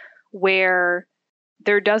story where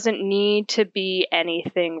there doesn't need to be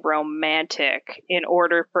anything romantic in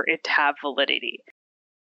order for it to have validity?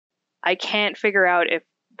 I can't figure out if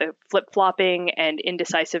the flip-flopping and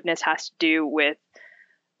indecisiveness has to do with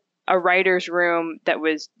a writer's room that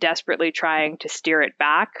was desperately trying to steer it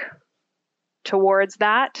back towards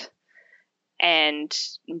that, and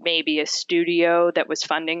maybe a studio that was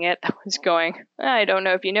funding it that was going, I don't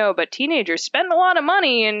know if you know, but teenagers spend a lot of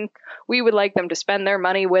money and we would like them to spend their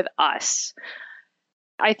money with us.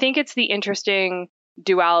 I think it's the interesting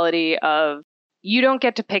duality of you don't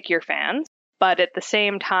get to pick your fans, but at the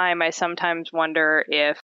same time, I sometimes wonder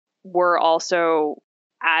if we're also,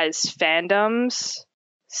 as fandoms,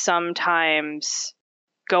 sometimes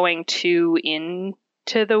going too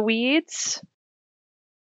into the weeds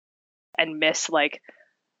and miss like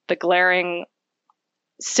the glaring,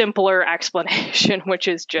 simpler explanation, which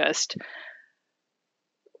is just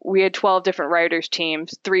we had 12 different writers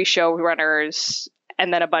teams, 3 showrunners,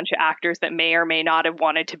 and then a bunch of actors that may or may not have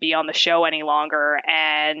wanted to be on the show any longer.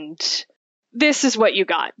 And this is what you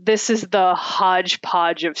got. This is the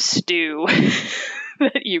hodgepodge of stew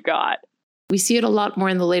that you got. We see it a lot more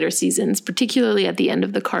in the later seasons, particularly at the end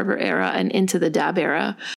of the Carver era and into the Dab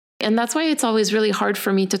era. And that's why it's always really hard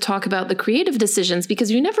for me to talk about the creative decisions,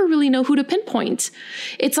 because you never really know who to pinpoint.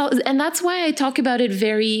 And that's why I talk about it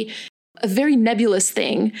a very nebulous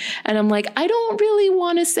thing. And I'm like, I don't really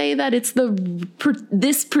want to say that it's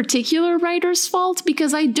this particular writer's fault,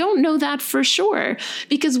 because I don't know that for sure.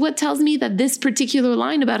 Because what tells me that this particular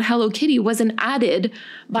line about Hello Kitty wasn't added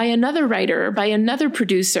by another writer, by another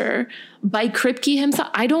producer, by Kripke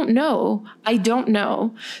himself? I don't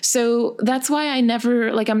know. So that's why I'm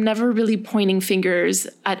never really pointing fingers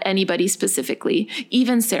at anybody specifically,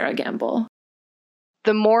 even Sarah Gamble.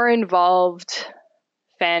 The more involved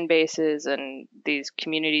fan bases and these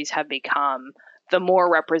communities have become, the more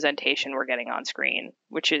representation we're getting on screen,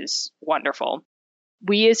 which is wonderful.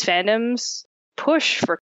 We as fandoms push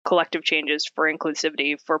for collective changes, for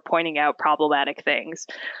inclusivity, for pointing out problematic things.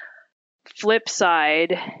 Flip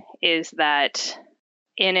side is that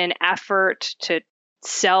in an effort to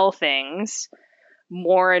sell things,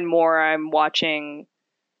 more and more I'm watching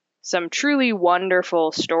some truly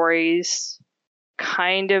wonderful stories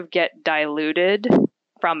kind of get diluted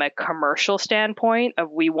from a commercial standpoint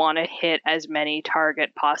of we want to hit as many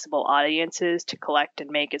target possible audiences to collect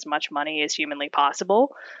and make as much money as humanly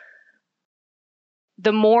possible.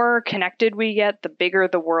 The more connected we get, the bigger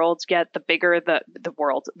the worlds get, the bigger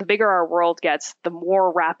our world gets, the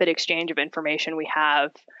more rapid exchange of information we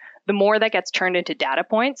have, the more that gets turned into data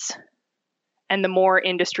points, and the more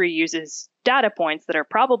industry uses data points that are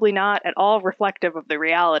probably not at all reflective of the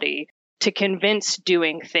reality to convince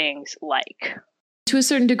doing things like. To a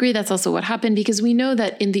certain degree, that's also what happened, because we know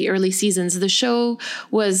that in the early seasons, the show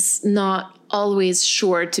was not always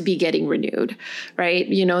sure to be getting renewed, right?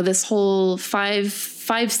 You know, this whole five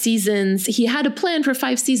seasons, he had a plan for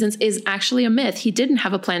 5 seasons is actually a myth. He didn't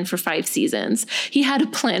have a plan for 5 seasons. He had a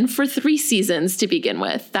plan for 3 seasons to begin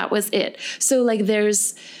with. That was it. So like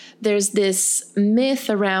there's this myth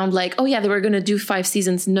around like, oh yeah, they were going to do 5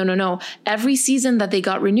 seasons. No. Every season that they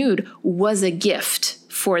got renewed was a gift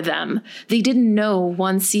for them. They didn't know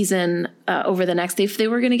one season over the next if they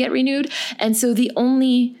were going to get renewed. And so the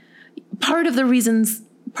only part of the reason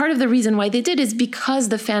why they did is because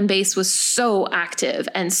the fan base was so active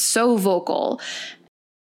and so vocal.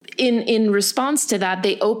 In response to that,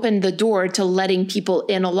 they opened the door to letting people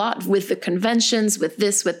in a lot with the conventions, with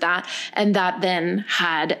this, with that, and that then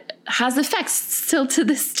has effects still to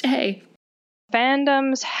this day.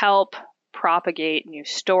 Fandoms help propagate new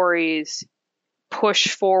stories, push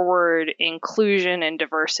forward inclusion and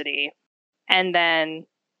diversity, and then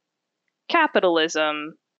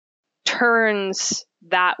capitalism turns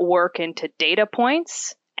that work into data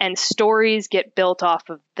points, and stories get built off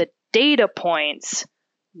of the data points,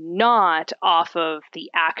 not off of the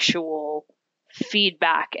actual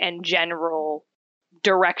feedback and general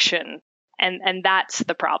direction. And that's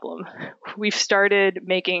the problem. We've started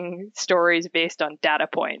making stories based on data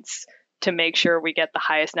points to make sure we get the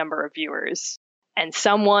highest number of viewers. And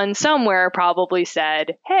someone somewhere probably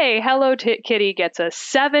said, hey, Hello Kitty gets us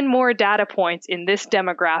 7 more data points in this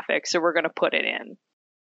demographic, so we're going to put it in.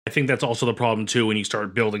 I think that's also the problem, too, when you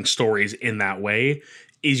start building stories in that way,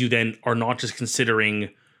 is you then are not just considering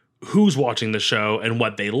who's watching the show and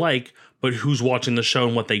what they like, but who's watching the show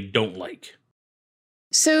and what they don't like.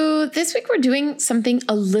 So this week we're doing something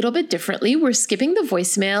a little bit differently. We're skipping the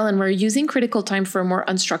voicemail and we're using critical time for a more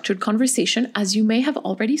unstructured conversation, as you may have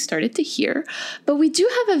already started to hear. But we do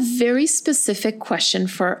have a very specific question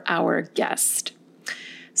for our guest.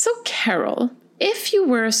 So Carol, if you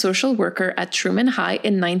were a social worker at Truman High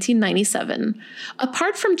in 1997,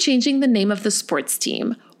 apart from changing the name of the sports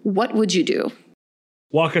team, what would you do?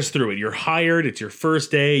 Walk us through it. You're hired. It's your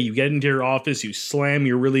first day. You get into your office. You slam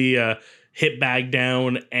your really hip bag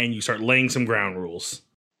down and you start laying some ground rules.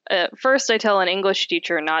 First, I tell an English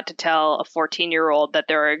teacher not to tell a 14-year-old that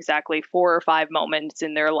there are exactly 4 or 5 moments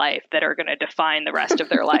in their life that are going to define the rest of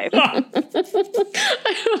their life. That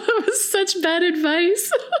was such bad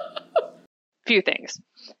advice. Few things.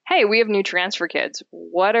 Hey, we have new transfer kids.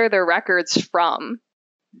 What are their records from?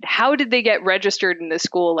 How did they get registered in this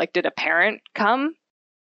school? Like, did a parent come?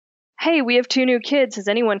 Hey, we have 2 new kids. Has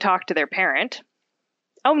anyone talked to their parent?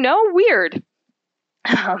 Oh, no? Weird.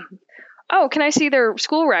 Oh, can I see their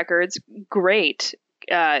school records? Great.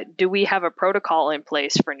 Do we have a protocol in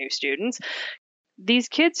place for new students? These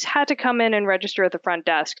kids had to come in and register at the front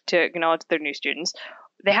desk to acknowledge they're new students.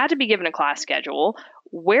 They had to be given a class schedule.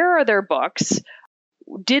 Where are their books?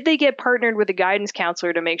 Did they get partnered with a guidance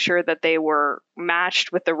counselor to make sure that they were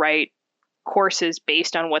matched with the right courses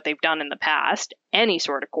based on what they've done in the past? Any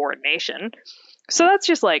sort of coordination. So that's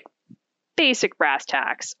just like basic brass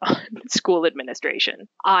tacks on school administration.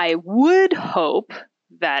 I would hope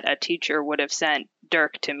that a teacher would have sent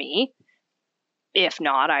Dirk to me. If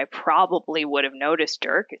not, I probably would have noticed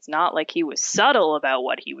Dirk. It's not like he was subtle about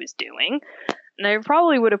what he was doing. And I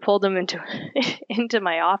probably would have pulled him into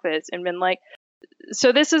my office and been like,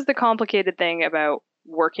 so this is the complicated thing about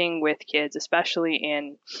working with kids, especially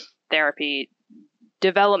in therapy.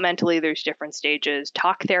 Developmentally, there's different stages.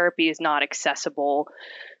 Talk therapy is not accessible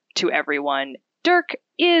to everyone. Dirk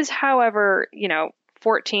is, however,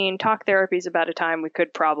 14. Talk therapy is about a time we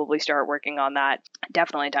could probably start working on that.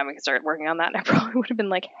 Definitely a time we could start working on that. And I probably would have been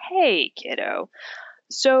like, hey, kiddo.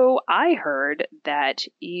 So I heard that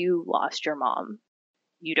you lost your mom.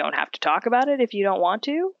 You don't have to talk about it if you don't want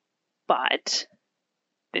to, but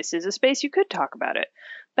this is a space you could talk about it.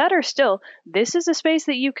 Better still, this is a space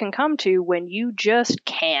that you can come to when you just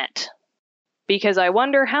can't. Because I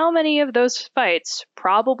wonder how many of those fights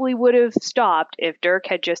probably would have stopped if Dirk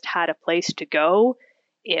had just had a place to go,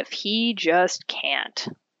 if he just can't.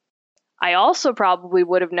 I also probably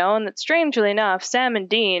would have known that, strangely enough, Sam and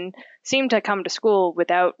Dean seem to come to school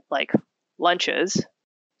without, lunches.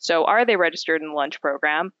 So are they registered in the lunch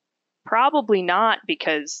program? Probably not,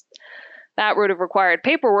 because that would have required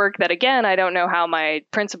paperwork that, again, I don't know how my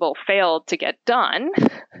principal failed to get done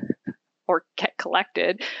or get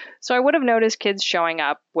collected. So I would have noticed kids showing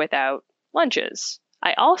up without lunches.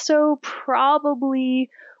 I also probably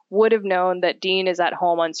would have known that Dean is at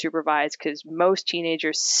home unsupervised because most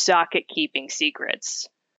teenagers suck at keeping secrets.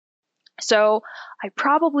 So I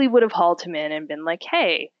probably would have hauled him in and been like,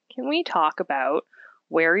 hey, can we talk about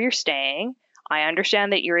where you're staying? I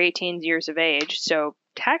understand that you're 18 years of age, so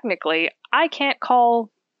technically I can't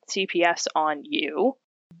call CPS on you,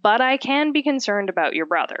 but I can be concerned about your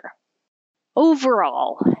brother.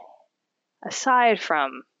 Overall, aside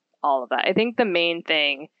from all of that, I think the main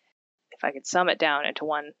thing, if I could sum it down into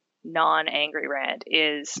one non-angry rant,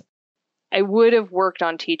 is I would have worked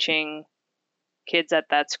on teaching kids at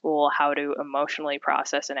that school how to emotionally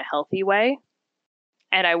process in a healthy way.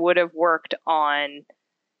 And I would have worked on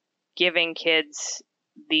giving kids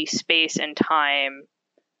the space and time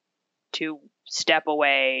to step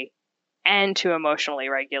away and to emotionally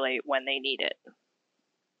regulate when they need it.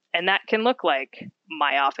 And that can look like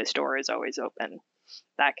my office door is always open.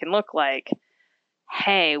 That can look like,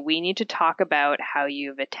 hey, we need to talk about how you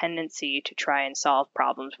have a tendency to try and solve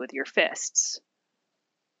problems with your fists.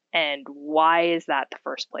 And why is that the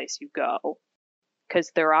first place you go?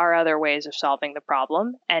 Because there are other ways of solving the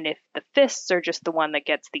problem. And if the fists are just the one that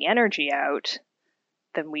gets the energy out,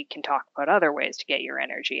 then we can talk about other ways to get your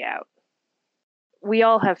energy out. we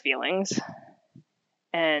all have feelings,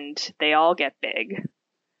 and they all get big.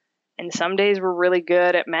 And some days we're really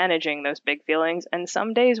good at managing those big feelings, and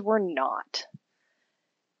some days we're not.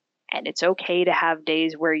 And it's okay to have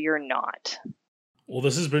days where you're not. Well,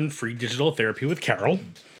 this has been Free Digital Therapy with Carol.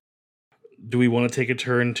 Do we want to take a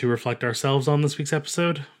turn to reflect ourselves on this week's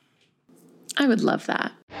episode? I would love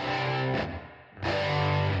that.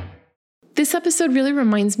 This episode really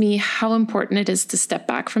reminds me how important it is to step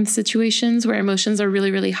back from situations where emotions are really,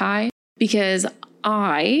 really high, because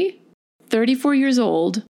I, 34 years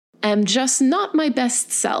old, am just not my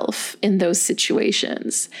best self in those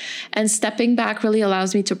situations. And stepping back really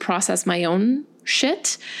allows me to process my own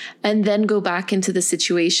shit and then go back into the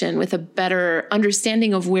situation with a better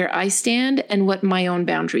understanding of where I stand and what my own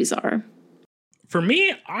boundaries are. For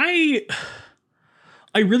me, I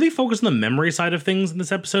really focus on the memory side of things in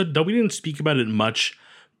this episode, though we didn't speak about it much.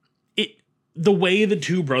 The way the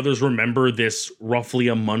two brothers remember this roughly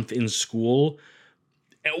a month in school,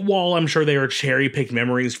 while I'm sure they are cherry-picked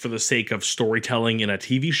memories for the sake of storytelling in a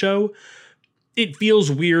TV show, it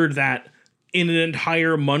feels weird that in an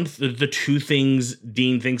entire month, the two things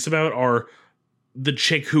Dean thinks about are the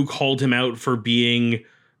chick who called him out for having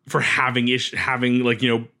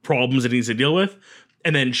problems that he needs to deal with,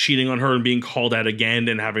 and then cheating on her and being called out again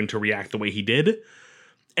and having to react the way he did.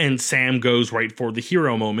 And Sam goes right for the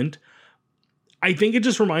hero moment. I think it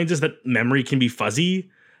just reminds us that memory can be fuzzy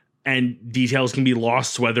and details can be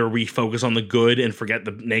lost, whether we focus on the good and forget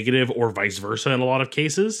the negative or vice versa in a lot of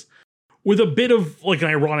cases. With a bit of like an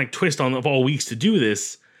ironic twist of all weeks to do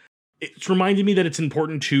this, it's reminded me that it's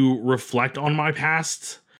important to reflect on my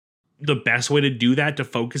past. The best way to do that, to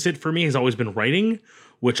focus it for me, has always been writing,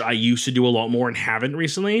 which I used to do a lot more and haven't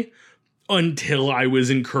recently, until I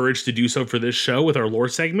was encouraged to do so for this show with our lore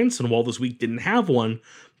segments. And while this week didn't have one,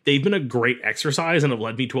 they've been a great exercise and have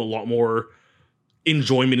led me to a lot more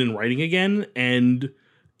enjoyment in writing again. And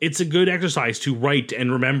it's a good exercise to write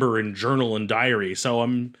and remember and journal and diary. So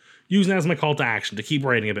I'm using that as my call to action to keep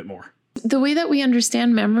writing a bit more. The way that we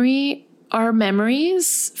understand memory, our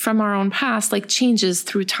memories from our own past, changes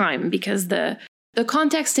through time, because the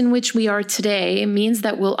context in which we are today means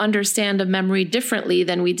that we'll understand a memory differently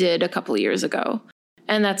than we did a couple of years ago.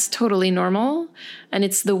 And that's totally normal. And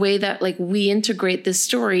it's the way that we integrate this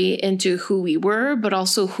story into who we were, but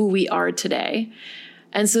also who we are today.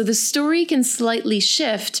 And so the story can slightly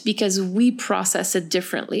shift because we process it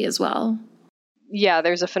differently as well. Yeah,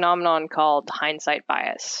 there's a phenomenon called hindsight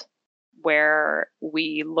bias, where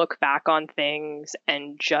we look back on things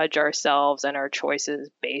and judge ourselves and our choices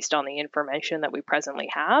based on the information that we presently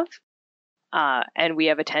have. And we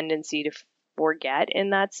have a tendency to forget in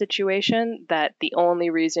that situation that the only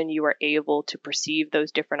reason you are able to perceive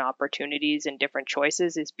those different opportunities and different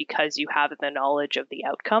choices is because you have the knowledge of the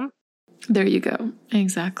outcome. There you go.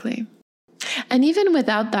 Exactly. And even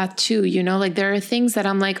without that too, there are things that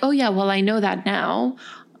I'm like, oh yeah, well, I know that now.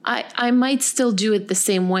 I might still do it the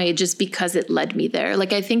same way just because it led me there.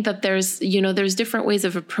 I think that there's different ways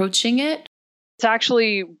of approaching it. It's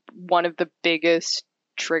actually one of the biggest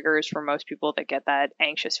triggers for most people that get that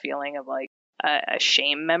anxious feeling of a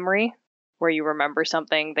shame memory, where you remember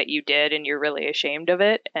something that you did and you're really ashamed of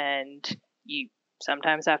it. And you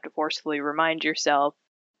sometimes have to forcefully remind yourself,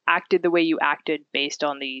 acted the way you acted based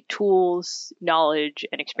on the tools, knowledge,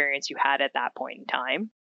 and experience you had at that point in time.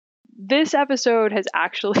 This episode has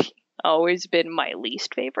actually always been my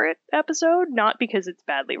least favorite episode, not because it's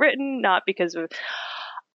badly written, not because of...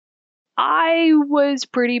 I was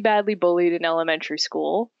pretty badly bullied in elementary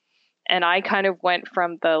school, and I kind of went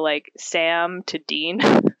from the Sam to Dean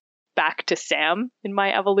back to Sam in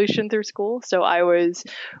my evolution through school. So I was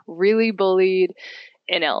really bullied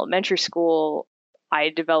in elementary school. I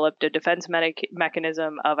developed a defense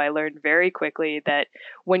mechanism of, I learned very quickly that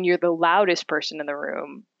when you're the loudest person in the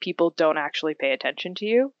room, people don't actually pay attention to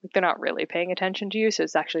you. They're not really paying attention to you. So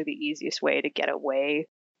it's actually the easiest way to get away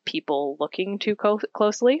people looking too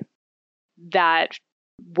closely. That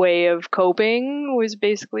way of coping was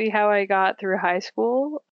basically how I got through high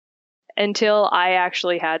school, until I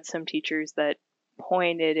actually had some teachers that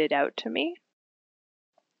pointed it out to me.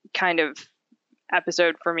 Kind of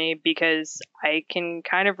episode for me, because I can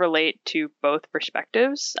kind of relate to both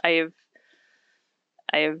perspectives. I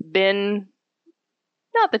have been,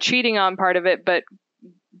 not the cheating on part of it, but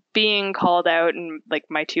being called out and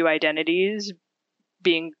my two identities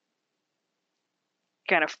being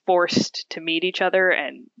kind of forced to meet each other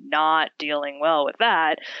and not dealing well with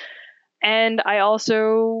that. And I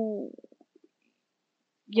also,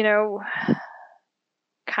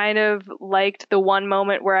 kind of liked the one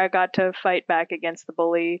moment where I got to fight back against the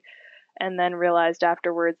bully and then realized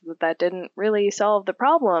afterwards that that didn't really solve the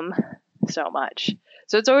problem so much.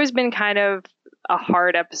 So it's always been kind of a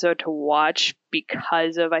hard episode to watch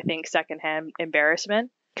because of, I think, secondhand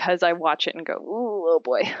embarrassment. Because I watch it and go, ooh, oh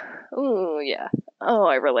boy. Ooh, yeah. Oh,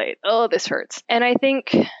 I relate. Oh, this hurts. And I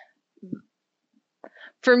think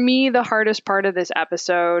for me, the hardest part of this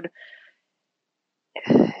episode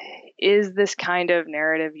is this kind of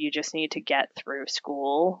narrative you just need to get through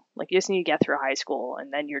school. Like, you just need to get through high school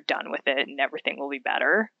and then you're done with it and everything will be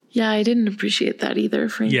better. Yeah, I didn't appreciate that either,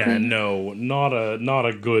 frankly. Yeah, no, not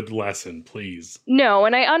a good lesson, please. No,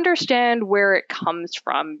 and I understand where it comes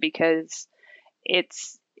from because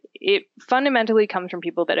it fundamentally comes from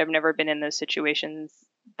people that have never been in those situations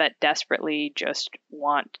that desperately just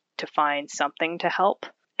want to find something to help.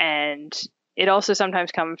 And it also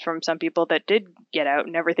sometimes comes from some people that did get out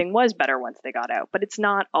and everything was better once they got out, but it's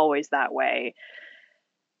not always that way.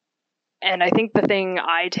 And I think the thing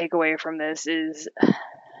I take away from this is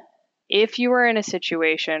if you are in a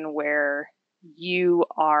situation where you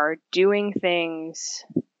are doing things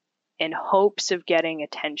in hopes of getting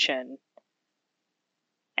attention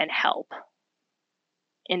and help,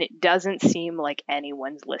 and it doesn't seem like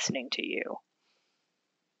anyone's listening to you,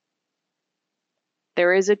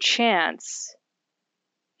 there is a chance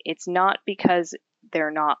it's not because they're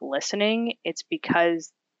not listening, it's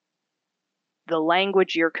because the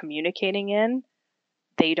language you're communicating in,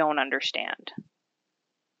 they don't understand.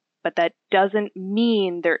 But that doesn't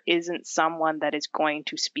mean there isn't someone that is going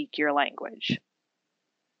to speak your language.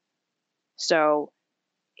 So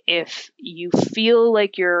if you feel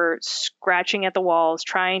like you're scratching at the walls,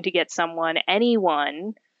 trying to get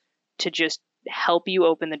anyone to just help you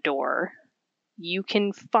open the door, you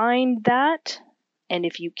can find that. And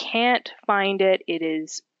if you can't find it, it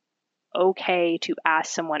is okay to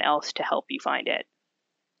ask someone else to help you find it.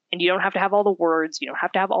 And you don't have to have all the words. You don't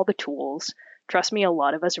have to have all the tools. Trust me, a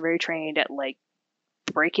lot of us are very trained at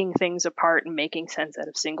breaking things apart and making sense out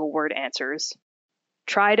of single word answers.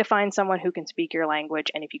 Try to find someone who can speak your language.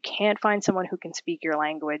 And if you can't find someone who can speak your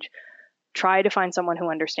language, try to find someone who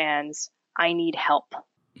understands, I need help.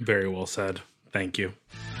 Very well said. Thank you.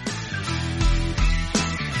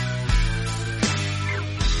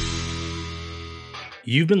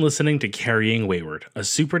 You've been listening to Carrying Wayward, a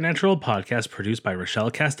supernatural podcast produced by Rochelle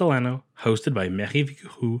Castellano, hosted by Marie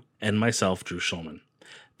Vicou and myself, Drew Schulman.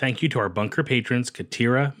 Thank you to our bunker patrons,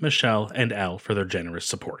 Katira, Michelle, and Al for their generous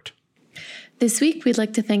support. This week, we'd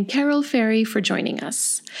like to thank Carol Ferry for joining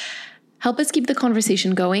us. Help us keep the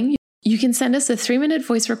conversation going. You can send us a 3-minute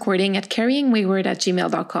voice recording at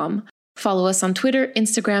carryingwayward@gmail.com. Follow us on Twitter,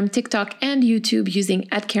 Instagram, TikTok, and YouTube using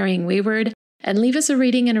 @carryingwayward, and leave us a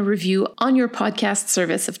rating and a review on your podcast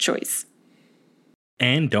service of choice.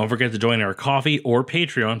 And don't forget to join our Ko-fi or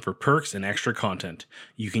Patreon for perks and extra content.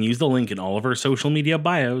 You can use the link in all of our social media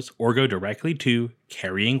bios or go directly to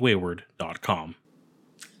carryingwayward.com.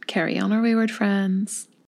 Carry on, our wayward friends.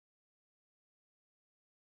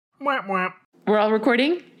 Whap, whap. We're all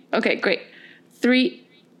recording? Okay, great. 3,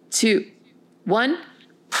 2, 1.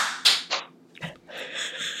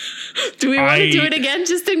 Do we want to do it again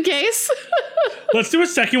just in case? Let's do a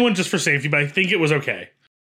second one just for safety, but I think it was okay.